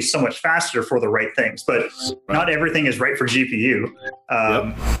it can be so much faster for the right things. But not everything is right for GPU.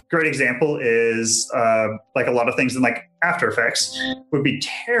 Great example is like a lot of things in like After Effects would be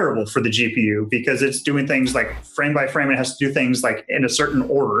terrible for the GPU because it's doing things like frame by frame. It has to do things like in a certain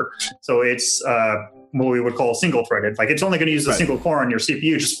order. So it's what we would call single-threaded. Like it's only going to use a single core on your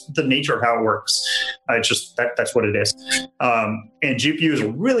CPU, just the nature of how it works. It's just that's what it is. And GPUs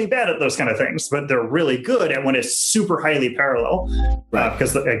are really bad at those kind of things, but they're really good at when it's super highly parallel,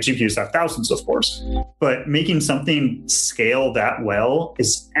 because GPUs have thousands of cores. But making something scale that well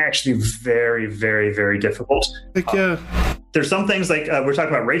is actually very, very, very difficult. There's some things like we were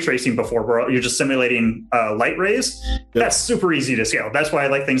talking about ray tracing before, where you're just simulating light rays. That's super easy to scale. That's why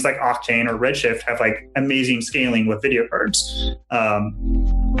like things like Octane or Redshift have like amazing scaling with video cards.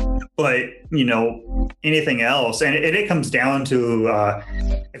 But anything else, and it comes down to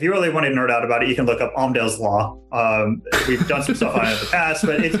if you really want to nerd out about it, you can look up Amdahl's law. We've done some stuff on it in the past,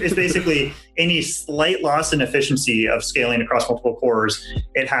 but it's basically any slight loss in efficiency of scaling across multiple cores,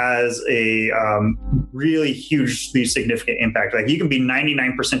 it has a really hugely significant impact. Like you can be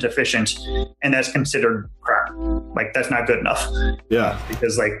 99% efficient, and that's considered crap. Like that's not good enough. Yeah,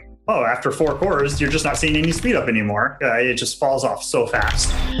 because like, after 4 cores, you're just not seeing any speed up anymore. It just falls off so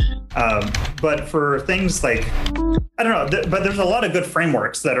fast. But for things like, I don't know, but there's a lot of good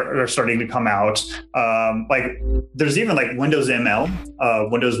frameworks that are starting to come out. Like there's even like Windows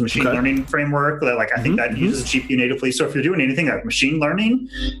ML, Windows Machine Learning framework that like I think that uses GPU natively. So if you're doing anything like machine learning,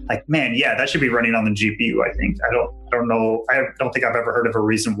 like that should be running on the GPU. I think I don't know. I don't think I've ever heard of a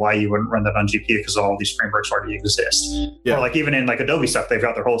reason why you wouldn't run that on GPU because all these frameworks already exist. Or like even in like Adobe stuff, they've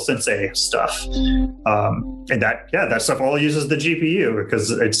got their whole Sensei stuff, and that stuff all uses the GPU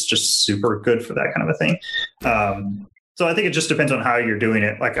because it's just super good for that kind of a thing. So I think it just depends on how you're doing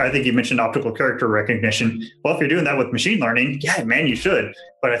it. Like I think you mentioned optical character recognition. Well, if you're doing that with machine learning, you should.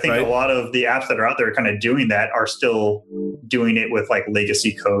 But I think a lot of the apps that are out there kind of doing that are still doing it with like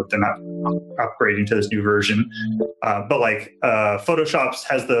legacy code. They're not upgrading to this new version. But like Photoshop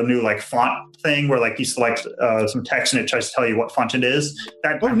has the new like font thing where like you select some text and it tries to tell you what font it is.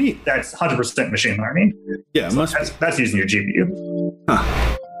 Neat. That's 100% machine learning. Yeah, so that's using your GPU.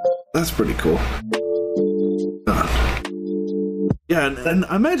 Huh. That's pretty cool. Yeah, and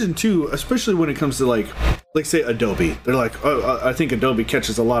I imagine too, especially when it comes to like say Adobe, they're like, I think Adobe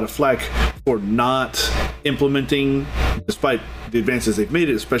catches a lot of flack for not implementing, despite the advances they've made,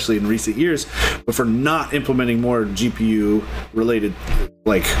 especially in recent years, but for not implementing more GPU related,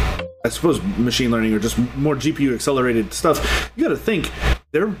 like I suppose machine learning or just more GPU accelerated stuff. You got to think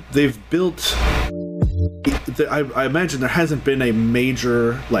they've built. I imagine there hasn't been a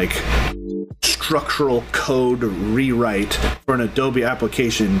major like structural code rewrite for an Adobe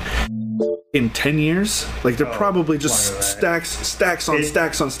application in 10 years. Like they're probably just stacks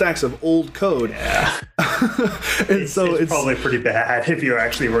on stacks of old code. Yeah. And it's probably pretty bad if you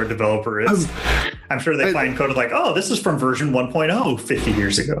actually were a developer. I'm sure they find code like, oh, this is from version 1.0 50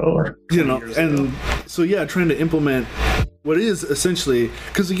 years ago, or years ago. So yeah, trying to implement what is essentially,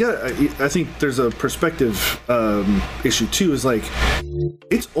 because I think there's a perspective issue too, is like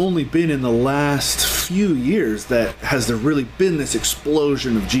it's only been in the last few years that has there really been this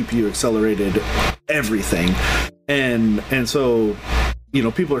explosion of GPU accelerated everything, and so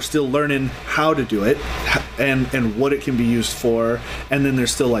people are still learning how to do it and what it can be used for, and then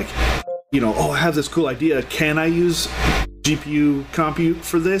there's still like I have this cool idea, can I use GPU compute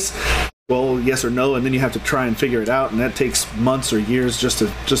for this? Well, yes or no, and then you have to try and figure it out, and that takes months or years just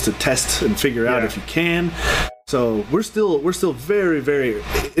to test and figure out if you can. So we're still very, very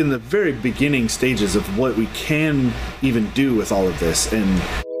in the very beginning stages of what we can even do with all of this, and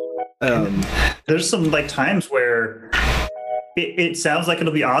there's some like times where it sounds like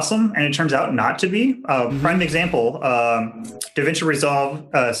it'll be awesome, and it turns out not to be. Prime example, DaVinci Resolve.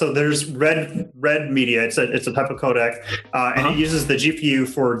 So there's Red Media. It's a type of codec, and it uses the GPU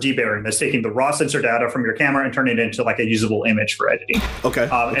for debayering. That's taking the raw sensor data from your camera and turning it into like a usable image for editing. Okay.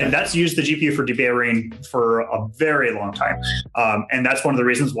 And that's used the GPU for debayering for a very long time. And that's one of the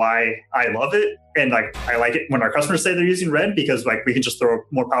reasons why I love it. And like I like it when our customers say they're using Red, because like we can just throw a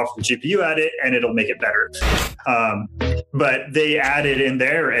more powerful GPU at it and it'll make it better. But they added in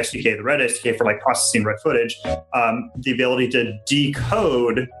their SDK, the Red SDK for like processing Red footage, the ability to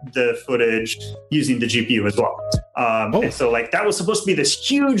decode the footage using the GPU as well. And so like that was supposed to be this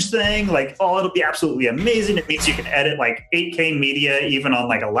huge thing, like, oh, it'll be absolutely amazing. It means you can edit like 8K media even on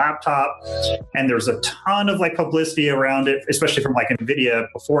like a laptop. And there's a ton of like publicity around it, especially from like NVIDIA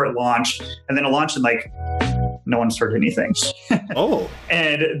before it launched. And then it launched and like no one's heard anything.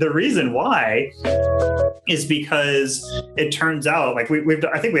 And the reason why is because it turns out, like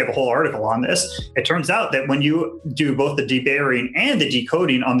I think we have a whole article on this. It turns out that when you do both the debayering and the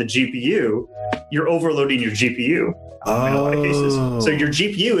decoding on the GPU, you're overloading your GPU in a lot of cases. So your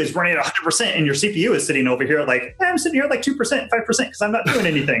GPU is running at 100% and your CPU is sitting over here like, I'm sitting here at like 2%, 5% because I'm not doing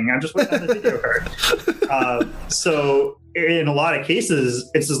anything. I'm just waiting on the video card. So in a lot of cases,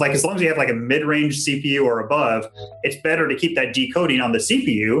 it's just like as long as you have like a mid-range CPU or above, it's better to keep that decoding on the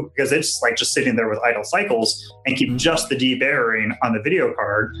CPU because it's like just sitting there with idle cycles, and keep just the debayering on the video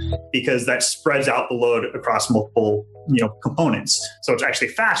card because that spreads out the load across multiple components. So it's actually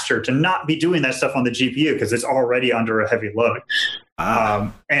faster to not be doing that stuff on the GPU because it's already under a heavy load.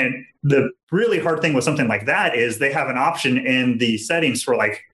 And the really hard thing with something like that is they have an option in the settings for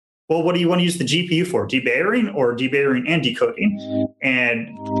like, well, what do you want to use the GPU for? Debayering or debayering and decoding? And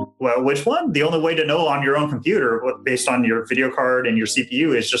well, which one? The only way to know on your own computer, based on your video card and your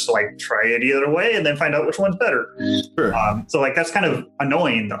CPU, is just to like try it either way and then find out which one's better. Sure. So like that's kind of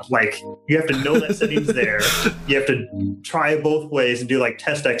annoying though. Like you have to know that setting's there. You have to try it both ways and do like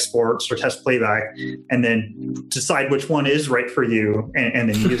test exports or test playback, and then decide which one is right for you and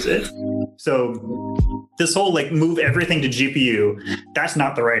then use it. So this whole like move everything to GPU, that's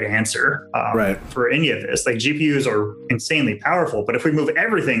not the right answer for any of this. Like GPUs are insanely powerful, but if we move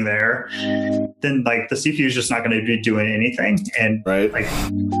everything there, then like the CPU is just not going to be doing anything. And like,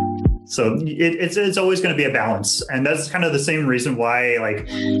 so it's always going to be a balance. And that's kind of the same reason why like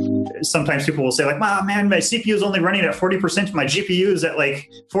sometimes people will say like, wow, man, my CPU is only running at 40%. My GPU is at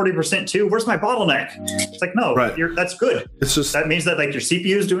like 40% too. Where's my bottleneck? It's like, no, that's good. It's just, that means that like your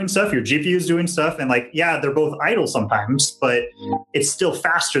CPU is doing stuff, your GPU is doing stuff. And like, yeah, they're both idle sometimes, but it's still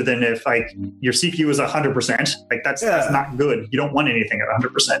faster than if like your CPU is 100%. Like that's not good. You don't want anything at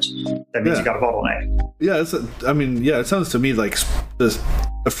 100%. That means you got a bottleneck. Yeah. It sounds to me like this,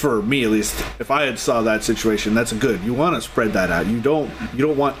 for me at least, if I had saw that situation, that's good. You want to spread that out. You don't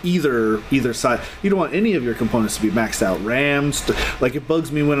want either side. You don't want any of your components to be maxed out. RAMs, like it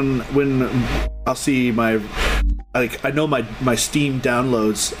bugs me when I'll see I know my Steam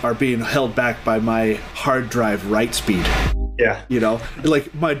downloads are being held back by my hard drive write speed. Yeah.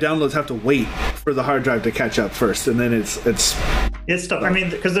 Like my downloads have to wait for the hard drive to catch up first, and then it's It's tough. I mean,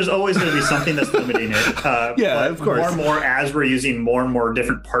 because there's always going to be something that's limiting it. Yeah, of course. More and more, as we're using more and more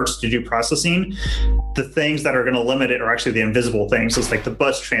different parts to do processing, the things that are going to limit it are actually the invisible things. It's like the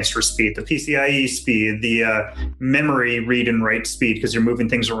bus transfer speed, the PCIe speed, the memory read and write speed, because you're moving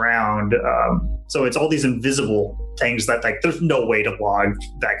things around. So it's all these invisible things that like there's no way to log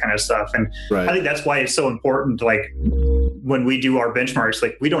that kind of stuff. And Right. I think that's why it's so important to like when we do our benchmarks,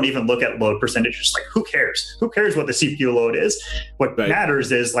 like we don't even look at load percentages. Like who cares? Who cares what the CPU load is? What Right.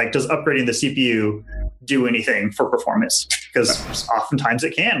 matters is like, does upgrading the CPU do anything for performance? Because oftentimes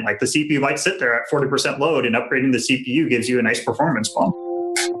it can. Like the CPU might sit there at 40% load, and upgrading the CPU gives you a nice performance bump.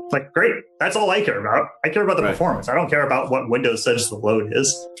 Like, great. That's all I care about. I care about the Right. performance. I don't care about what Windows says the load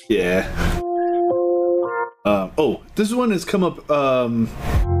is. Yeah. This one has come up.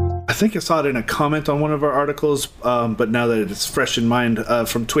 I think I saw it in a comment on one of our articles, but now that it's fresh in mind,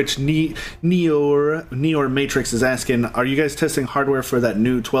 from Twitch, Neor Matrix is asking, are you guys testing hardware for that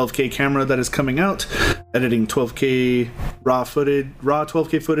new 12K camera that is coming out? Editing 12K raw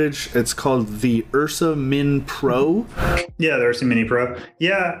 12K footage. It's called the Ursa Min Pro. Yeah, the Ursa Mini Pro.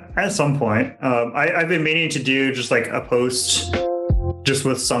 Yeah, at some point. I've been meaning to do just like a post just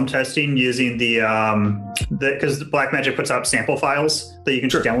with some testing using because Blackmagic puts out sample files that you can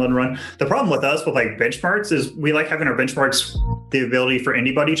just download and run. The problem with us with like benchmarks is we like having our benchmarks the ability for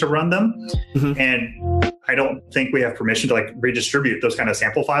anybody to run them. Mm-hmm. And I don't think we have permission to like redistribute those kind of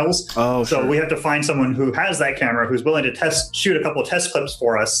sample files. Oh, so sure. we have to find someone who has that camera, who's willing to shoot a couple of test clips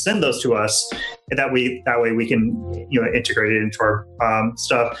for us, send those to us, and that way we can integrate it into our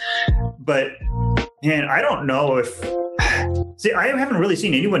stuff. But man, I don't know if. See, I haven't really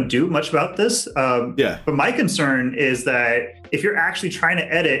seen anyone do much about this. But my concern is that if you're actually trying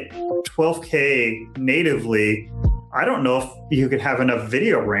to edit 12K natively, I don't know if you could have enough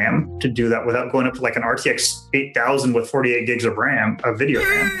video RAM to do that without going up to like an RTX 8000 with 48 gigs of RAM, of video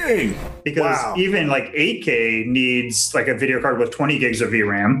RAM. Because even like 8K needs like a video card with 20 gigs of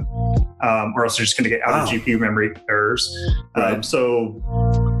VRAM, or else you're just going to get out of GPU memory errors. Right.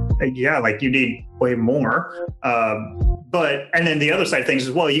 Yeah, like you need way more. And then the other side of things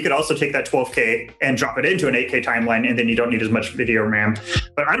is, well, you could also take that 12K and drop it into an 8K timeline, and then you don't need as much video RAM.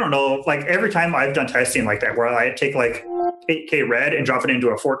 But I don't know, like every time I've done testing like that, where I take like 8K red and drop it into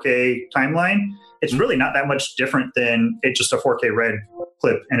a 4K timeline, it's really not that much different than just a 4K red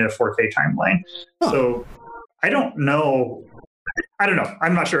clip in a 4K timeline. So I don't know.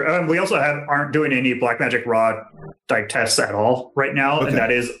 I'm not sure. We also aren't doing any Blackmagic raw like tests at all right now. Okay. And that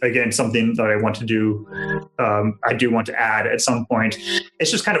is, again, something that I want to do. I do want to add at some point.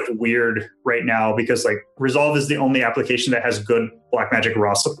 It's just kind of weird right now because like Resolve is the only application that has good Blackmagic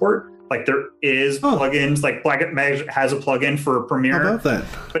raw support. Like there is plugins, like Blackmagic has a plugin for Premiere. How about that?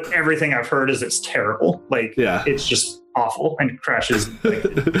 But everything I've heard is it's terrible. Like it's just awful and crashes like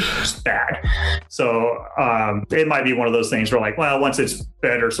just bad. So it might be one of those things where like, well, once it's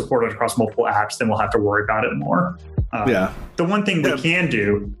better supported across multiple apps, then we'll have to worry about it more. The one thing we can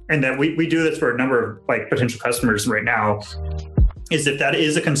do, and that we do this for a number of like potential customers right now, is if that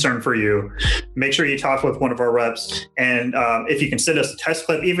is a concern for you, make sure you talk with one of our reps. And if you can send us a test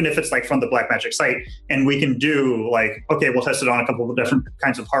clip, even if it's like from the Blackmagic site, and we can do like, okay, we'll test it on a couple of different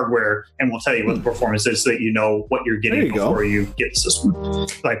kinds of hardware, and we'll tell you what the performance is so that you know what you're getting before you get the system.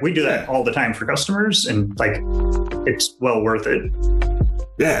 Like we do that all the time for customers, and like it's well worth it.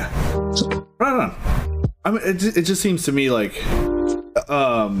 Yeah. Right on. I mean, it just seems to me like,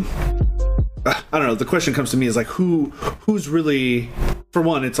 I don't know. The question comes to me is like, who's really, for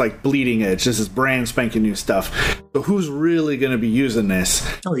one, it's like bleeding edge. This is brand spanking new stuff. So who's really going to be using this?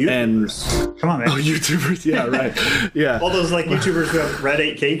 Oh, YouTubers. Come on, man. Oh, YouTubers. Yeah, right. Yeah. All those like YouTubers who have red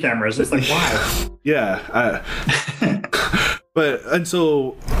 8K cameras. It's like, wow. Yeah.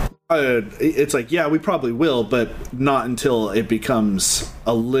 It's like, yeah, we probably will, but not until it becomes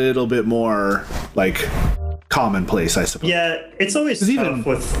a little bit more like commonplace, I suppose. Yeah, it's always tough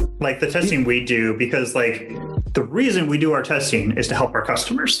with like the testing we do, because like the reason we do our testing is to help our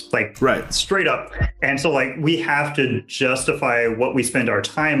customers, like straight up. And so like we have to justify what we spend our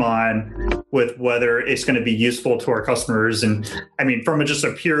time on with whether it's going to be useful to our customers. And I mean, from just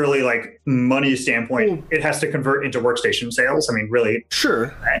a purely like money standpoint, it has to convert into workstation sales. I mean, really.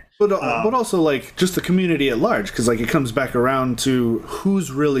 Sure. But also like just the community at large, because like it comes back around to who's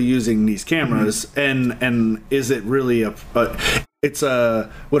really using these cameras, and is it really it's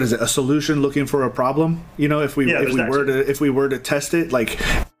a solution looking for a problem? You know, if we were to test it, like,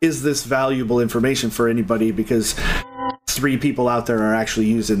 is this valuable information for anybody? Because 3 people out there are actually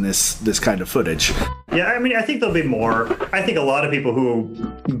using this kind of footage, Yeah, I mean, I think there'll be more. I think a lot of people who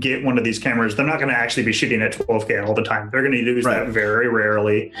get one of these cameras, they're not going to actually be shooting at 12K all the time. They're going to use that very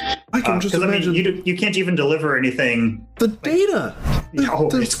rarely. I can just imagine. I mean, you can't even deliver anything. The data.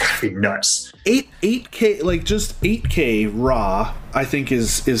 It's got to be nuts. 8K, like just 8K raw, I think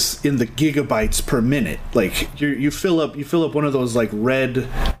is in the gigabytes per minute. Like you fill up one of those like red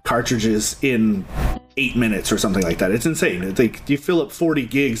cartridges in 8 minutes or something like that. It's insane. It's like you fill up 40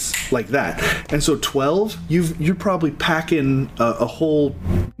 gigs like that, and so 12, you're probably packing a whole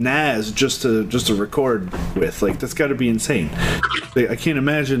NAS just to record with. Like that's got to be insane. I can't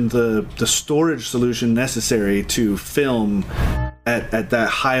imagine the storage solution necessary to film at that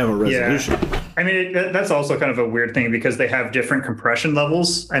high of a resolution. Yeah. I mean, that's also kind of a weird thing because they have different compression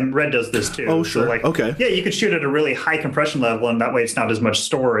levels, and Red does this too. Oh, sure. So like, okay. Yeah, you could shoot at a really high compression level, and that way it's not as much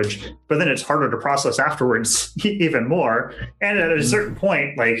storage, but then it's harder to process afterwards even more. And at a certain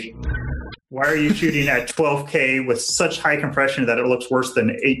point, like, why are you shooting at 12K with such high compression that it looks worse than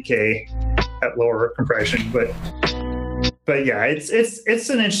 8K at lower compression? But yeah, it's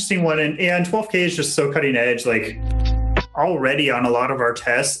an interesting one, and 12K is just so cutting edge. Like, already on a lot of our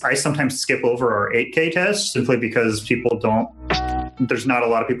tests, I sometimes skip over our 8K tests simply because there's not a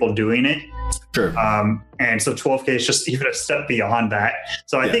lot of people doing it. Sure. And so 12K is just even a step beyond that.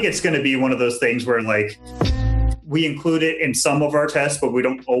 So I think it's going to be one of those things where like we include it in some of our tests, but we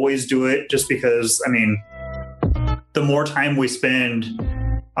don't always do it just because, I mean, the more time we spend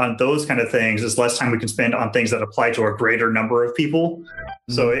on those kind of things is less time we can spend on things that apply to a greater number of people.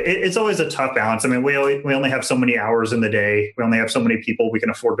 So it's always a tough balance. I mean, we only have so many hours in the day. We only have so many people we can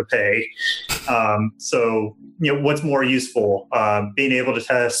afford to pay. So, what's more useful? Being able to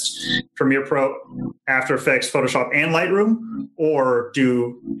test Premiere Pro, After Effects, Photoshop, and Lightroom, or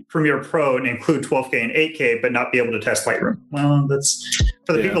do Premiere Pro and include 12K and 8K, but not be able to test Lightroom? Well, that's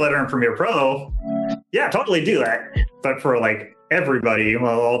for the people that are in Premiere Pro. Yeah, totally do that. But for like everybody,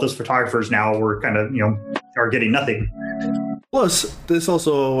 well, all those photographers now, we're kind of, are getting nothing. Plus, this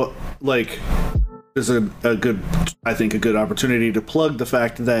also like is a good opportunity to plug the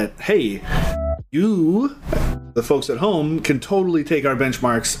fact that, hey, you, the folks at home, can totally take our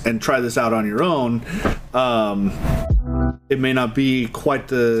benchmarks and try this out on your own. It may not be quite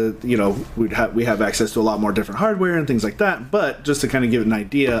the, we have access to a lot more different hardware and things like that, but just to kind of give an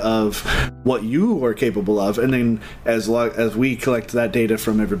idea of what you are capable of, and then as we collect that data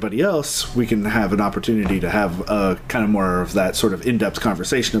from everybody else, we can have an opportunity to have a kind of more of that sort of in-depth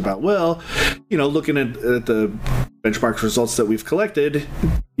conversation about, well, looking at the benchmark results that we've collected,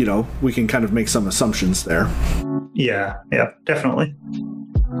 we can kind of make some assumptions there. Yeah, definitely.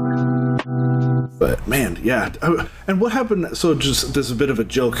 But man, yeah. And what happened? So just this is a bit of a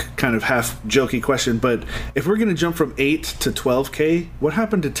joke, kind of half jokey question, but if we're going to jump from 8 to 12K, what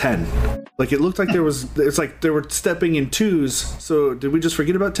happened to 10? Like it looked like it's like they were stepping in twos. So did we just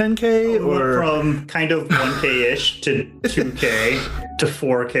forget about 10K? Or from kind of 1K-ish to 2K to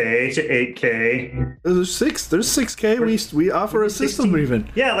 4K to 8K. There's 6K. We offer a system 16. even.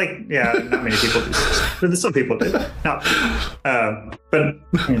 Yeah, not many people do. But some people do. But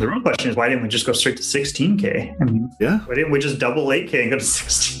the real question is, why didn't we just go straight to 16K? I mean, why didn't we just double 8K and go to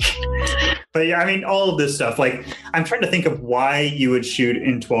 16K? But yeah, I mean, all of this stuff, like, I'm trying to think of why you would shoot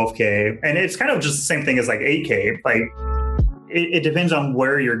in 12K. And it's kind of just the same thing as like 8K. Like, it depends on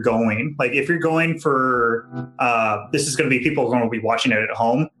where you're going. Like, if you're going for, this is going to be people going to be watching it at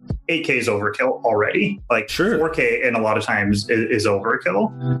home, 8K is overkill already. Like, sure. 4K and a lot of times is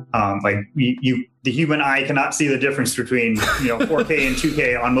overkill. Like, the human eye cannot see the difference between 4K and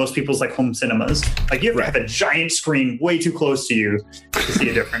 2K on most people's like home cinemas. Like, you have to have a giant screen way too close to you to see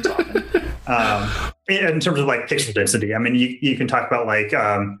a difference on it. In terms of like pixel density, I mean, you can talk about like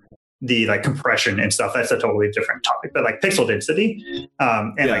the like compression and stuff. That's a totally different topic. But like pixel density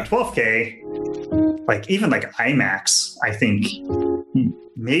like 12K, like even like IMAX, I think.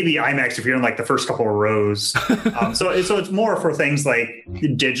 Maybe IMAX if you're in like the first couple of rows. So it's more for things like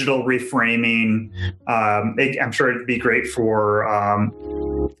digital reframing. I'm sure it'd be great for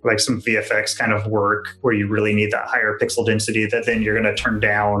like some VFX kind of work where you really need that higher pixel density that then you're going to turn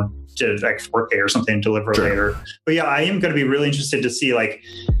down to like 4K or something and deliver later. But yeah, I am going to be really interested to see like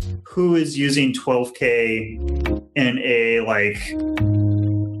who is using 12K in a like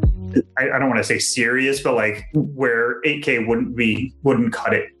I don't want to say serious, but like where 8K wouldn't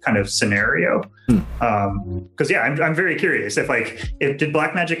cut it kind of scenario. Because yeah, I'm very curious if did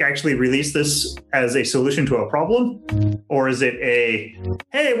Blackmagic actually release this as a solution to a problem, or is it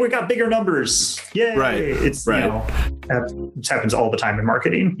hey, we got bigger numbers, yay? Right. It's right. This happens all the time in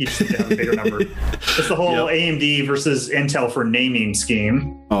marketing. You just have a bigger number. It's the whole AMD versus Intel for naming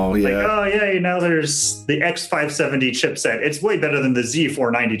scheme. Oh yeah. Like, oh yeah, now there's the X570 chipset. It's way better than the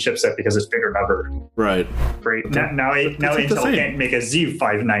Z490 chipset because it's bigger number. Right. Great. Now Intel can't make a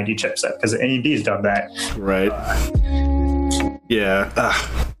Z590 chipset because AMD's done that. Right. Yeah.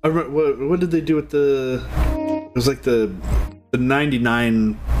 I remember, what did they do with the? It was like the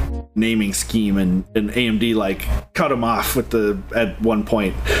 99 naming scheme, and AMD like cut them off with at one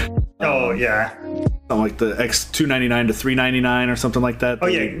point. Oh yeah. Something like the X299 to 399 or something like that. Oh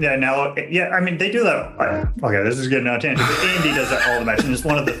yeah. Now, yeah. I mean, they do that. Okay, this is getting out of tangent. But AMD does that all the time, and it's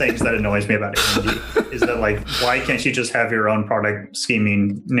one of the things that annoys me about AMD is that like, why can't you just have your own product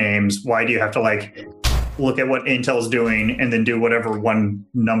scheming names? Why do you have to like look at what Intel's doing and then do whatever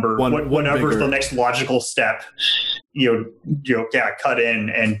whatever's the next logical step? Cut in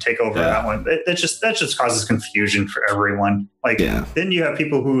and take over that one. That just causes confusion for everyone. Like, then you have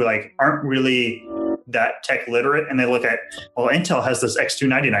people who like aren't really that tech literate, and they look at, well, Intel has this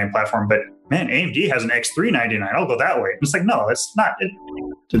X299 platform, but man, AMD has an X399. I'll go that way. It's like, no, it's not. It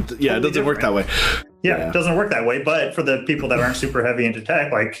doesn't work that way. Yeah, it doesn't work that way. But for the people that aren't super heavy into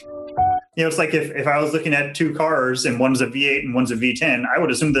tech, like, it's like if I was looking at two cars and one's a V8 and one's a V10, I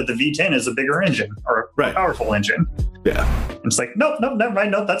would assume that the V10 is a bigger engine or a powerful engine. Yeah. And it's like, nope, never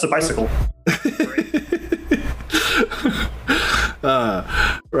mind. Nope, that's a bicycle.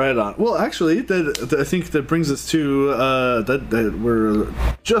 Right on. Well, actually, I think that brings us to that we're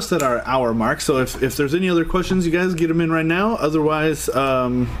just at our hour mark. So if there's any other questions, you guys get them in right now. Otherwise,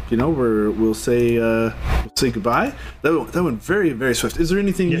 we'll say goodbye. That went very, very swift. Is there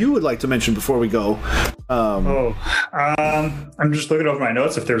anything you would like to mention before we go? I'm just looking over my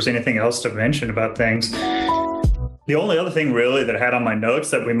notes if there's anything else to mention about things. The only other thing really that I had on my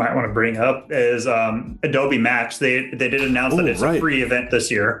notes that we might want to bring up is Adobe Max. They did announce that it's a free event this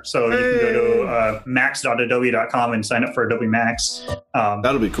year. So you can go to max.adobe.com and sign up for Adobe Max.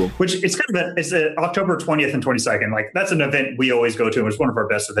 That'll be cool. Which it's it's October 20th and 22nd. Like, that's an event we always go to. It's one of our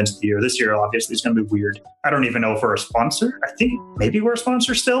best events of the year. This year, obviously, it's going to be weird. I don't even know if we're a sponsor. I think maybe we're a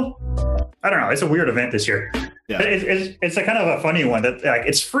sponsor still. I don't know. It's a weird event this year. Yeah. It's a kind of a funny one that like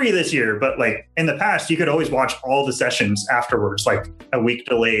it's free this year, but like in the past you could always watch all the sessions afterwards, like a week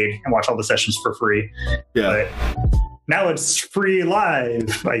delayed, and watch all the sessions for free. Yeah. But now it's free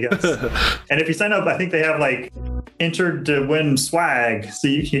live, I guess. And if you sign up, I think they have like entered to win swag, so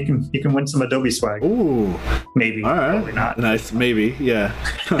you can win some Adobe swag. Ooh, maybe. All right, probably not. Nice, maybe. Yeah.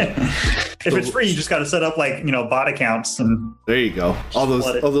 If it's free, you just got to set up like bot accounts, and there you go. All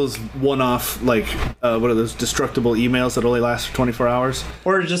those one-off like what are those destructible emails that only last for 24 hours?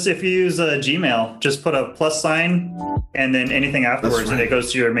 Or just if you use Gmail, just put a plus sign and then anything afterwards, and it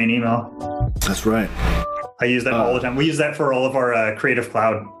goes to your main email. That's right. I use that all the time. We use that for all of our Creative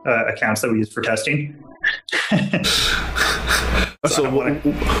Cloud accounts that we use for testing. So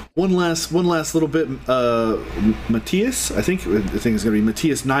one last little bit. Matthias, I think it's going to be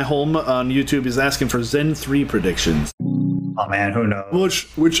Matthias Nyholm on YouTube, is asking for Zen 3 predictions. Oh man, who knows?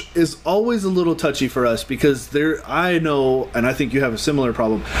 Which is always a little touchy for us because I know, and I think you have a similar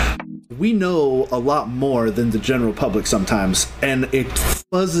problem. We know a lot more than the general public sometimes, and it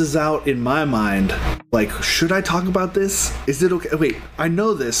fuzzes out in my mind. Like, should I talk about this? Is it okay? Wait, I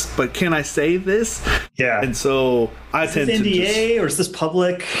know this, but can I say this? Yeah. And so I tend to NDA or is this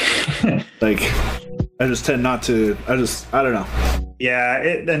public? Like, I just tend not to. I don't know. Yeah,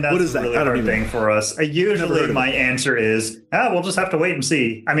 and that's what is that? a really hard thing for us. Usually my answer is, we'll just have to wait and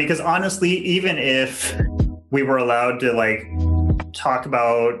see. I mean, because honestly, even if we were allowed to like talk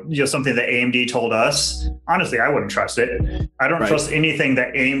about something that AMD told us, honestly, I wouldn't trust it. I don't trust anything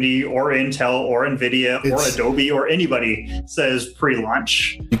that AMD or Intel or NVIDIA or Adobe or anybody says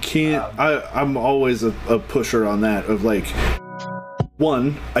pre-launch. You can't. I'm always a pusher on that of like,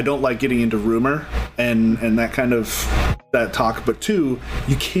 one, I don't like getting into rumor and that kind of that talk, but two,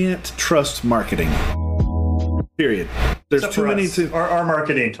 you can't trust marketing. Period. There's too many to our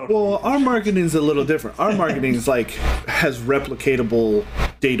marketing. Totally. Well, our marketing is a little different. Our marketing is like has replicatable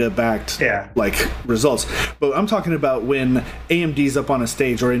data-backed like results. But I'm talking about when AMD's up on a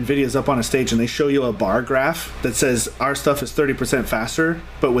stage or NVIDIA's up on a stage and they show you a bar graph that says our stuff is 30% faster,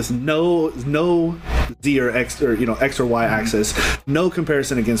 but with no Z or X or X or Y axis, no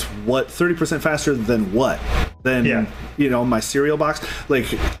comparison against what 30% faster than what. than my cereal box. Like,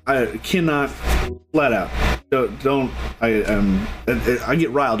 I cannot flat out I get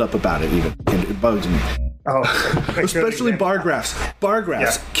riled up about it even, and it bugs me. Especially bar graphs. Bar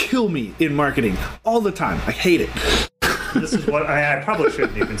graphs kill me in marketing all the time. I hate it. This is what I probably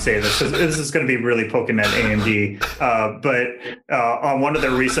shouldn't even say this, because this is going to be really poking at AMD. But on one of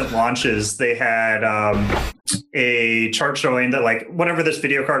their recent launches, they had a chart showing that, like, whatever this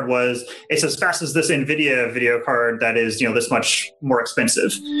video card was, it's as fast as this NVIDIA video card that is, this much more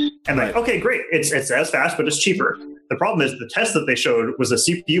expensive. And like, okay, great. It's as fast, but it's cheaper. The problem is the test that they showed was a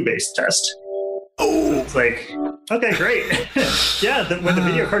CPU-based test. Oh, it's like, okay, great. When the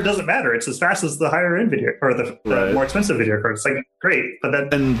video card doesn't matter, it's as fast as the higher end video or the more expensive video card. It's like, great, but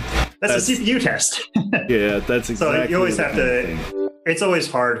that's a CPU test. Yeah, that's exactly. So you always have to. It's always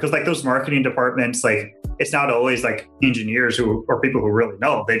hard because, like, those marketing departments, like, it's not always like engineers or people who really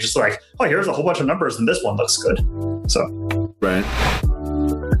know. They just like, oh, here's a whole bunch of numbers and this one looks good. So right.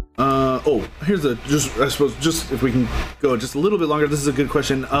 Here's just if we can go just a little bit longer. This is a good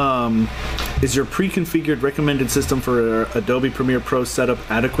question. Is your pre-configured recommended system for Adobe Premiere Pro setup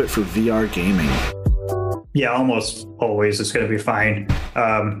adequate for VR gaming? Yeah, almost always it's going to be fine.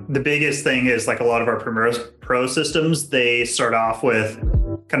 The biggest thing is, like, a lot of our Premiere Pro systems, they start off with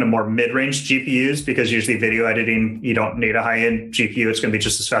kind of more mid-range GPUs, because usually video editing, you don't need a high-end GPU. It's going to be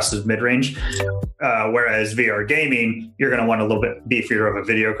just as fast as mid-range. Whereas VR gaming, you're going to want a little bit beefier of a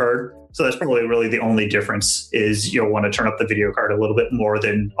video card. So that's probably really the only difference, is you'll want to turn up the video card a little bit more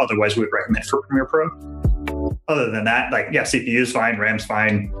than otherwise we would recommend for Premiere Pro. Other than that, like, yeah, CPU is fine, RAM's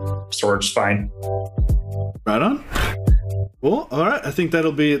fine, storage is fine. Right on. Well, all right. I think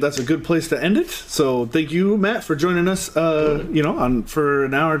that's a good place to end it. So thank you, Matt, for joining us, for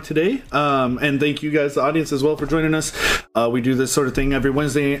an hour today. And thank you guys, the audience, as well, for joining us. We do this sort of thing every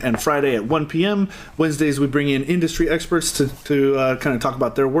Wednesday and Friday at 1 p.m. Wednesdays, we bring in industry experts to kind of talk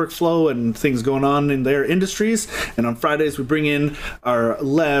about their workflow and things going on in their industries. And on Fridays, we bring in our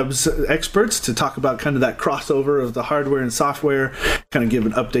labs experts to talk about kind of that crossover of the hardware and software, kind of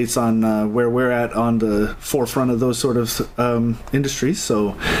giving updates on where we're at on the forefront of those sort of industries.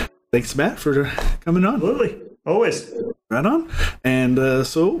 So thanks, Matt, for coming on. Absolutely. Always. Right on. And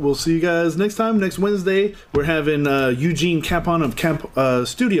so we'll see you guys next time. Next Wednesday, we're having Eugene Capon of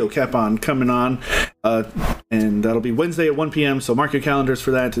Studio Capon coming on. And that'll be Wednesday at 1 p.m. So mark your calendars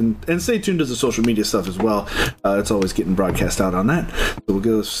for that. And stay tuned to the social media stuff as well. It's always getting broadcast out on that. So we'll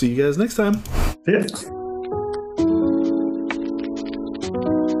go see you guys next time. Yeah.